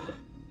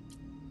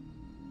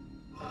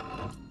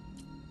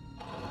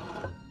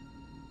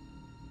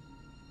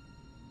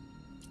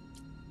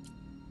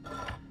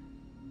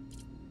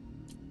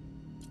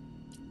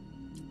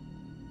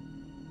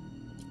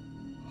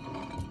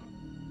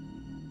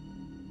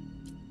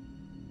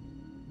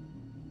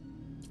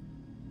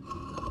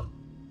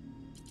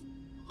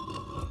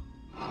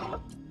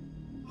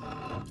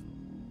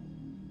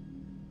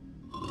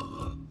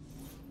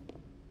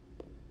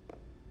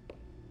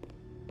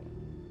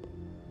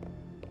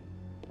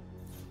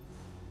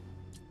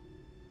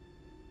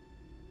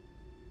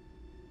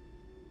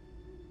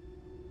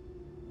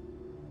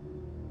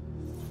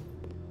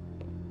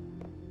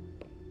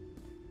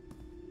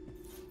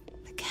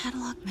 The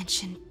catalog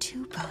mentioned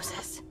 2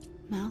 poses.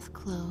 Mouth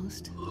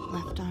closed,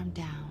 left arm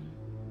down,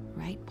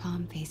 right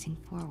palm facing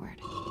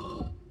forward.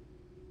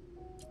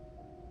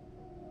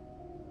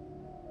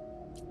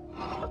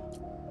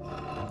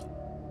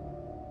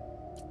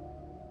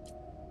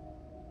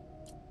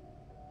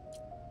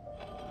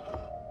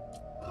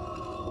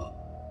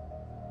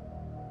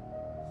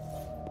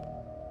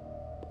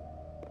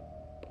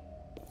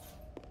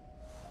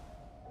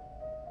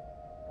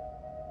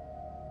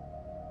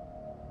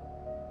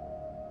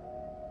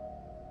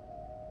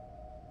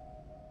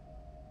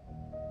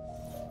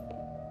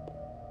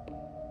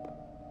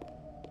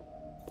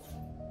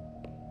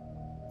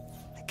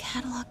 The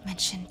catalog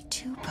mentioned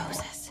 2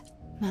 poses.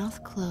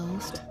 Mouth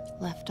closed,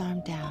 left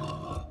arm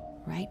down,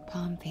 right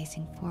palm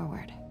facing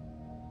forward.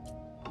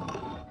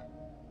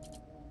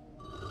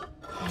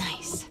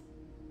 Nice.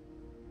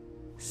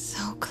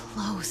 So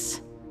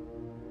close,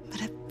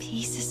 but a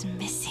piece is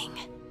missing.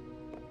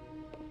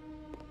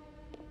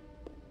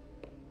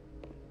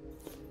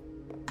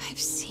 I've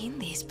seen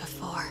these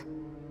before.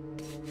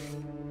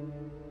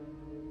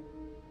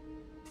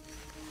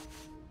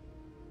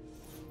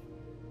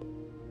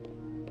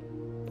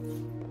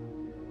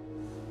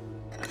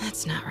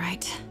 That's not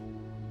right.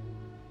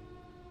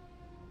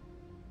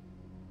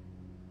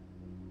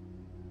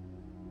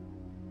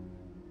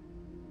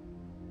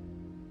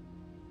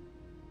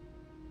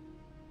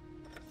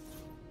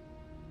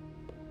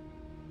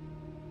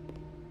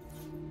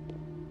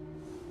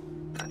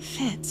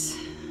 Fits,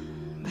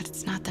 but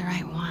it's not the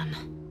right one.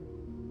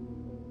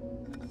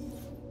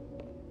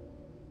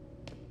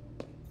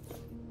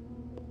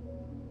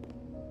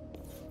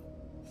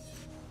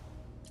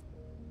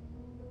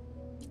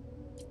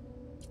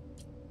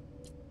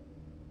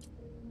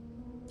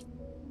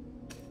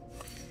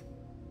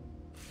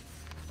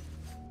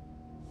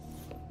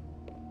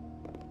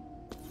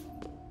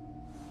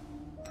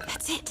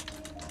 That's it.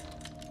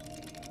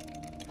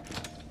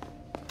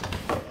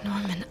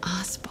 Norman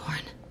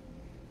Osborn.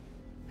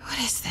 What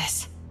is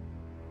this?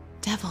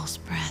 Devil's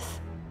breath.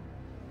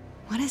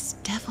 What is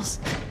devil's...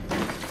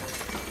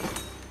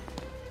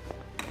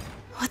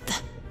 What the...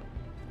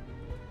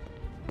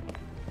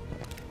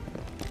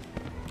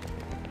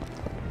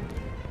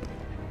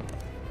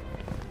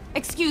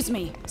 Excuse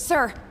me,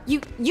 sir. You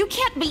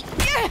can't be...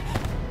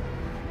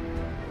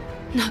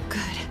 Not good.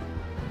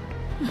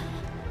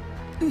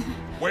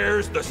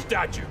 Where's the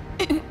statue?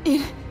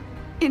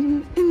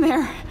 In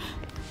there.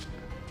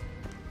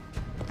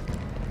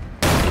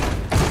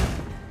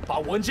 把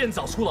文件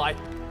找出来。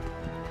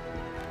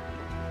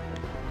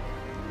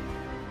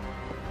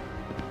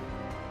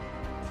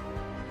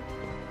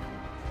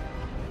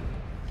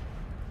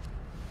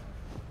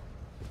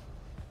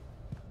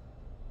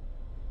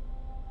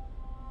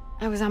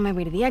 I was on my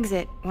way to the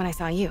exit when I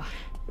saw you.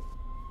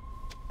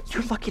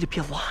 You're lucky to be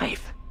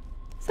alive.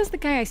 Says the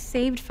guy I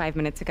saved 5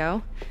 minutes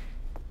ago.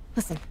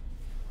 Listen,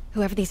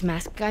 whoever these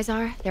masked guys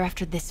are, they're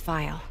after this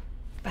file.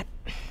 But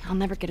I'll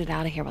never get it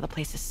out of here while the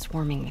place is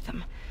swarming with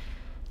them.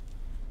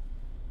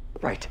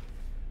 Right.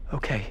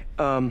 Okay,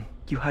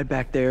 you hide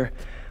back there.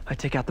 I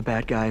take out the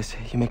bad guys.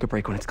 You make a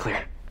break when it's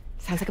clear.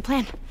 Sounds like a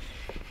plan.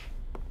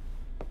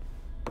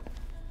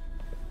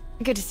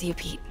 Good to see you,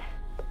 Pete.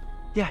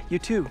 Yeah, you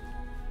too.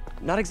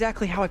 Not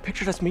exactly how I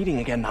pictured us meeting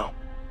again, though.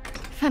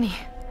 Funny.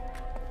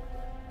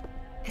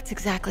 It's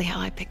exactly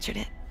how I pictured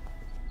it.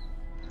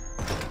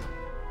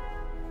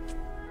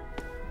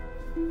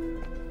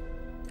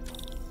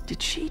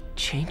 Did she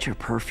change her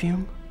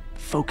perfume?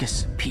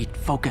 Focus, Pete,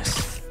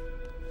 focus.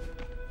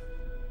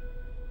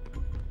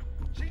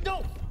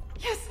 No!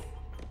 Yes!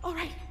 All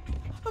right.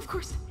 Of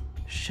course.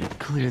 Should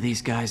clear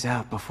these guys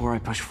out before I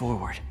push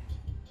forward.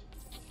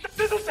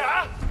 蜘蛛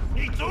侠，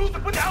你阻止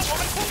不了我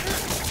们出去。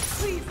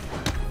Please,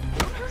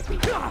 don't hurt me.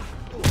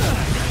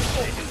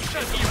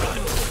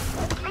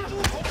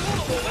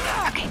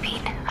 Okay,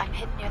 Pete. I'm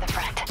hidden near the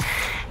front.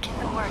 Get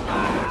the word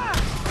now.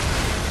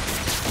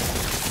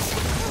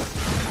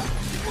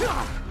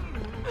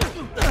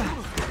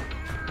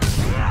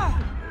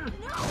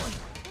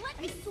 Let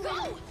me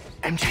go!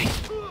 MJ.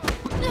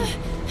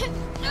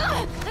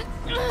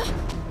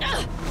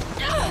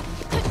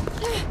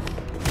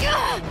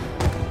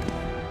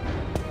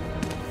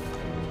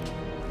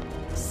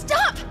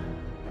 Stop!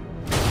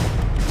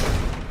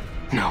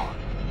 No.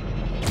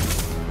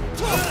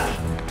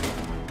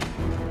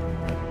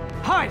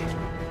 Hide!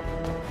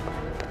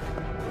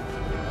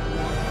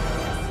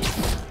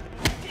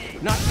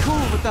 Not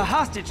cool with the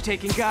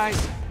hostage-taking, guys.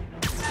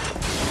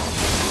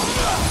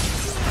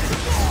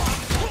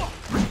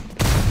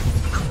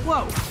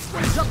 Whoa!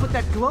 What is up with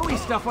that glowy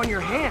stuff on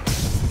your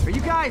hands? Are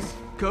you guys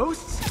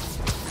ghosts?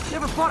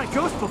 Never fought a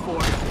ghost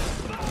before.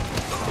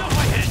 Stop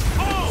my head!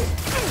 Oh!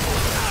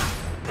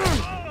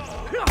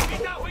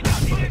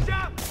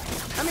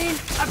 I mean,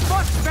 I've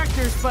fought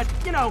specters, but,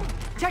 you know,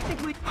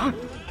 technically... Huh?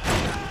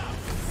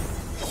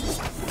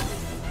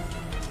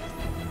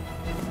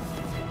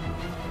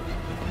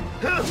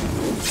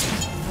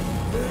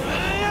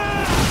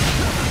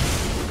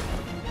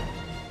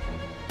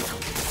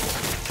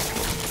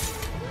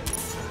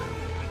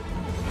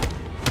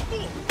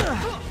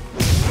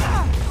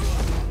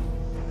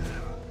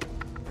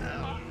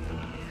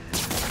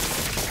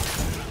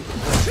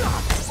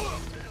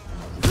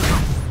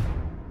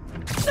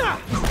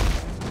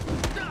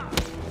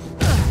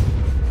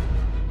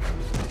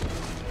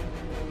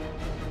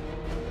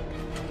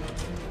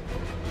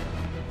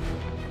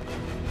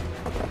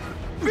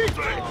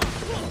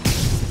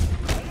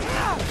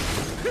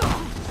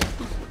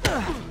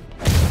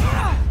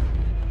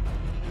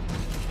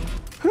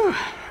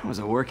 Was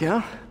a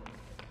workout?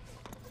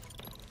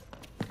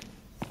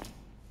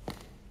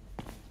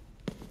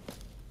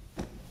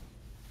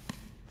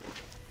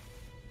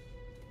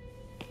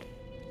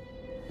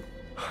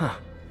 Huh.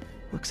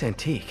 Looks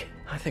antique.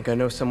 I think I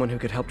know someone who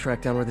could help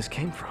track down where this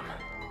came from.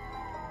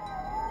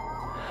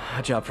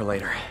 A job for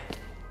later.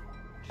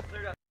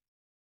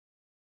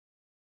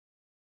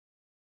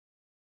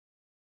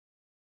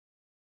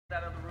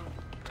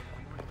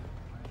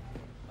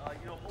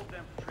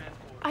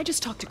 I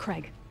just talked to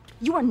Craig.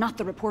 You are not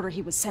the reporter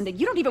he was sending.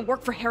 You don't even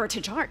work for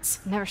Heritage Arts.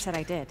 Never said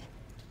I did.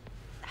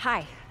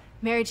 Hi,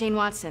 Mary Jane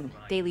Watson,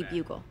 Daily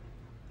Bugle.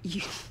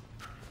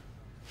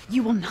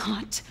 You will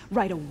not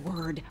write a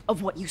word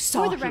of what you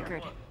saw For the here.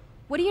 record,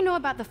 what do you know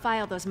about the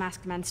file those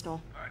masked men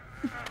stole?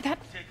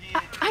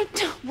 I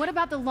don't... What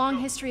about the long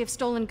history of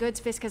stolen goods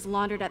Fisk has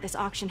laundered at this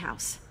auction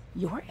house?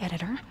 Your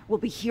editor will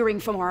be hearing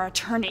from our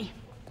attorney.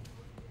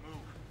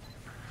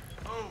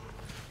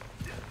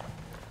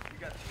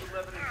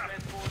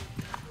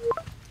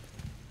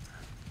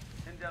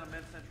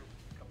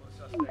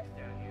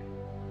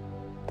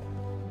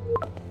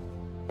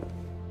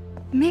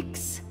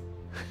 Mix?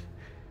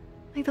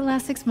 Like the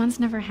last 6 months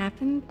never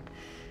happened?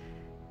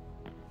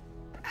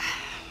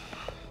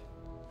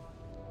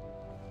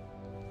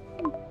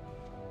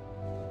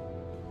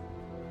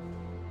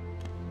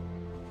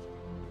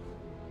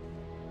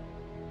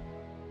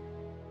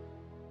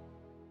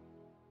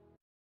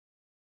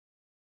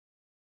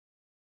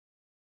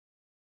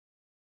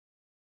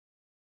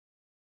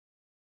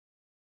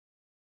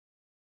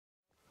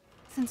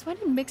 Since when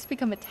did Mix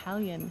become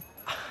Italian?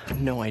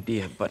 No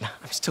idea, but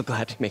I'm still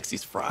glad he makes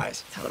these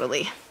fries.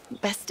 Totally.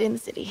 Best in the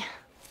city.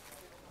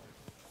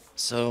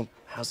 So,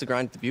 how's the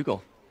grind at the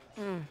Bugle?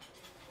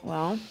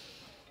 Well,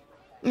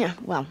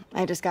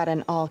 I just got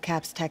an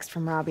all-caps text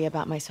from Robbie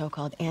about my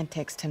so-called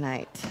antics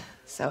tonight.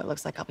 So it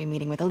looks like I'll be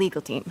meeting with a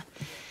legal team.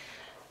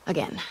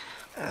 Again.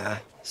 As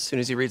soon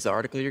as he reads the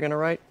article you're gonna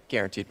write,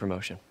 guaranteed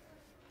promotion.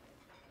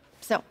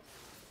 So,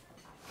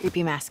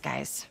 creepy mask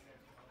guys.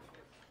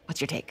 What's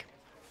your take?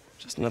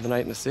 Just another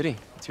night in the city.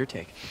 What's your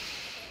take?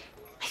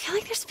 I feel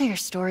like there's a bigger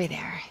story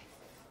there.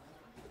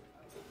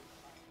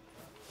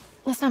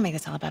 Let's not make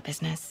this all about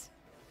business.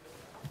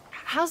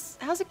 How's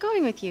it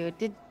going with you?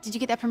 Did you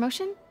get that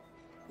promotion?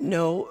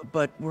 No,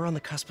 but we're on the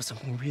cusp of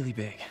something really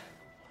big.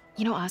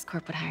 You know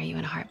Oscorp would hire you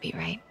in a heartbeat,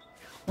 right?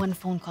 One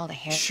phone call to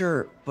hair.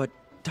 Sure, but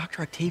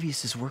Dr.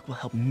 Octavius's work will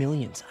help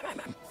millions.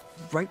 I'm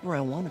right where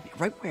I want to be,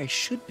 right where I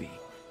should be.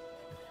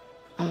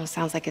 Almost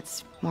sounds like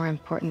it's more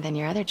important than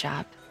your other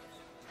job.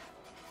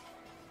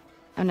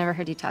 I've never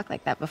heard you talk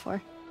like that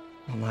before.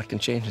 A lot can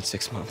change in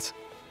 6 months.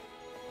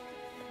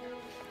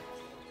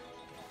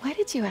 Why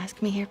did you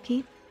ask me here,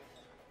 Pete?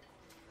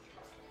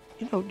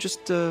 You know,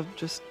 just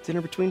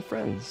dinner between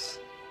friends.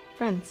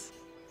 Friends.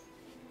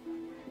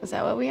 Is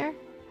that what we are?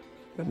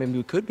 Well, maybe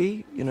we could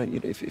be,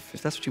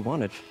 if that's what you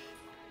wanted.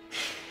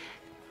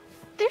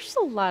 There's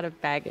a lot of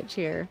baggage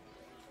here.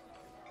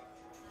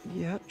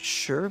 Yeah,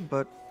 sure,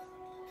 but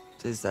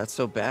is that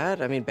so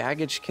bad? I mean,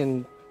 baggage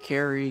can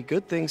carry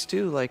good things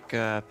too, like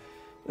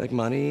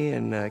money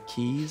and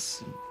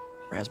keys, and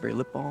raspberry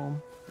lip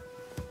balm.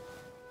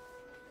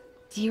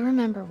 Do you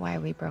remember why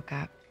we broke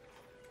up?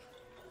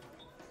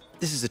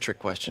 This is a trick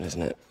question,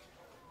 isn't it?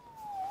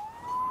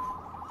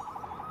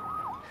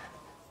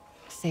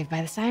 Saved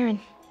by the siren.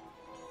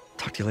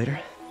 Talk to you later.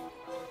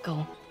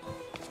 Go.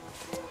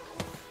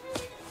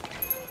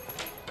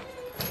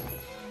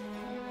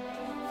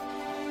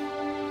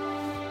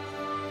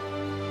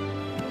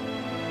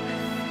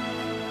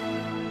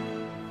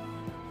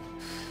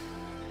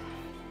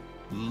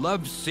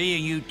 Love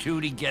seeing you two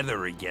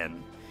together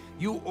again.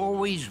 You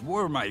always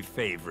were my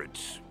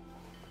favorites.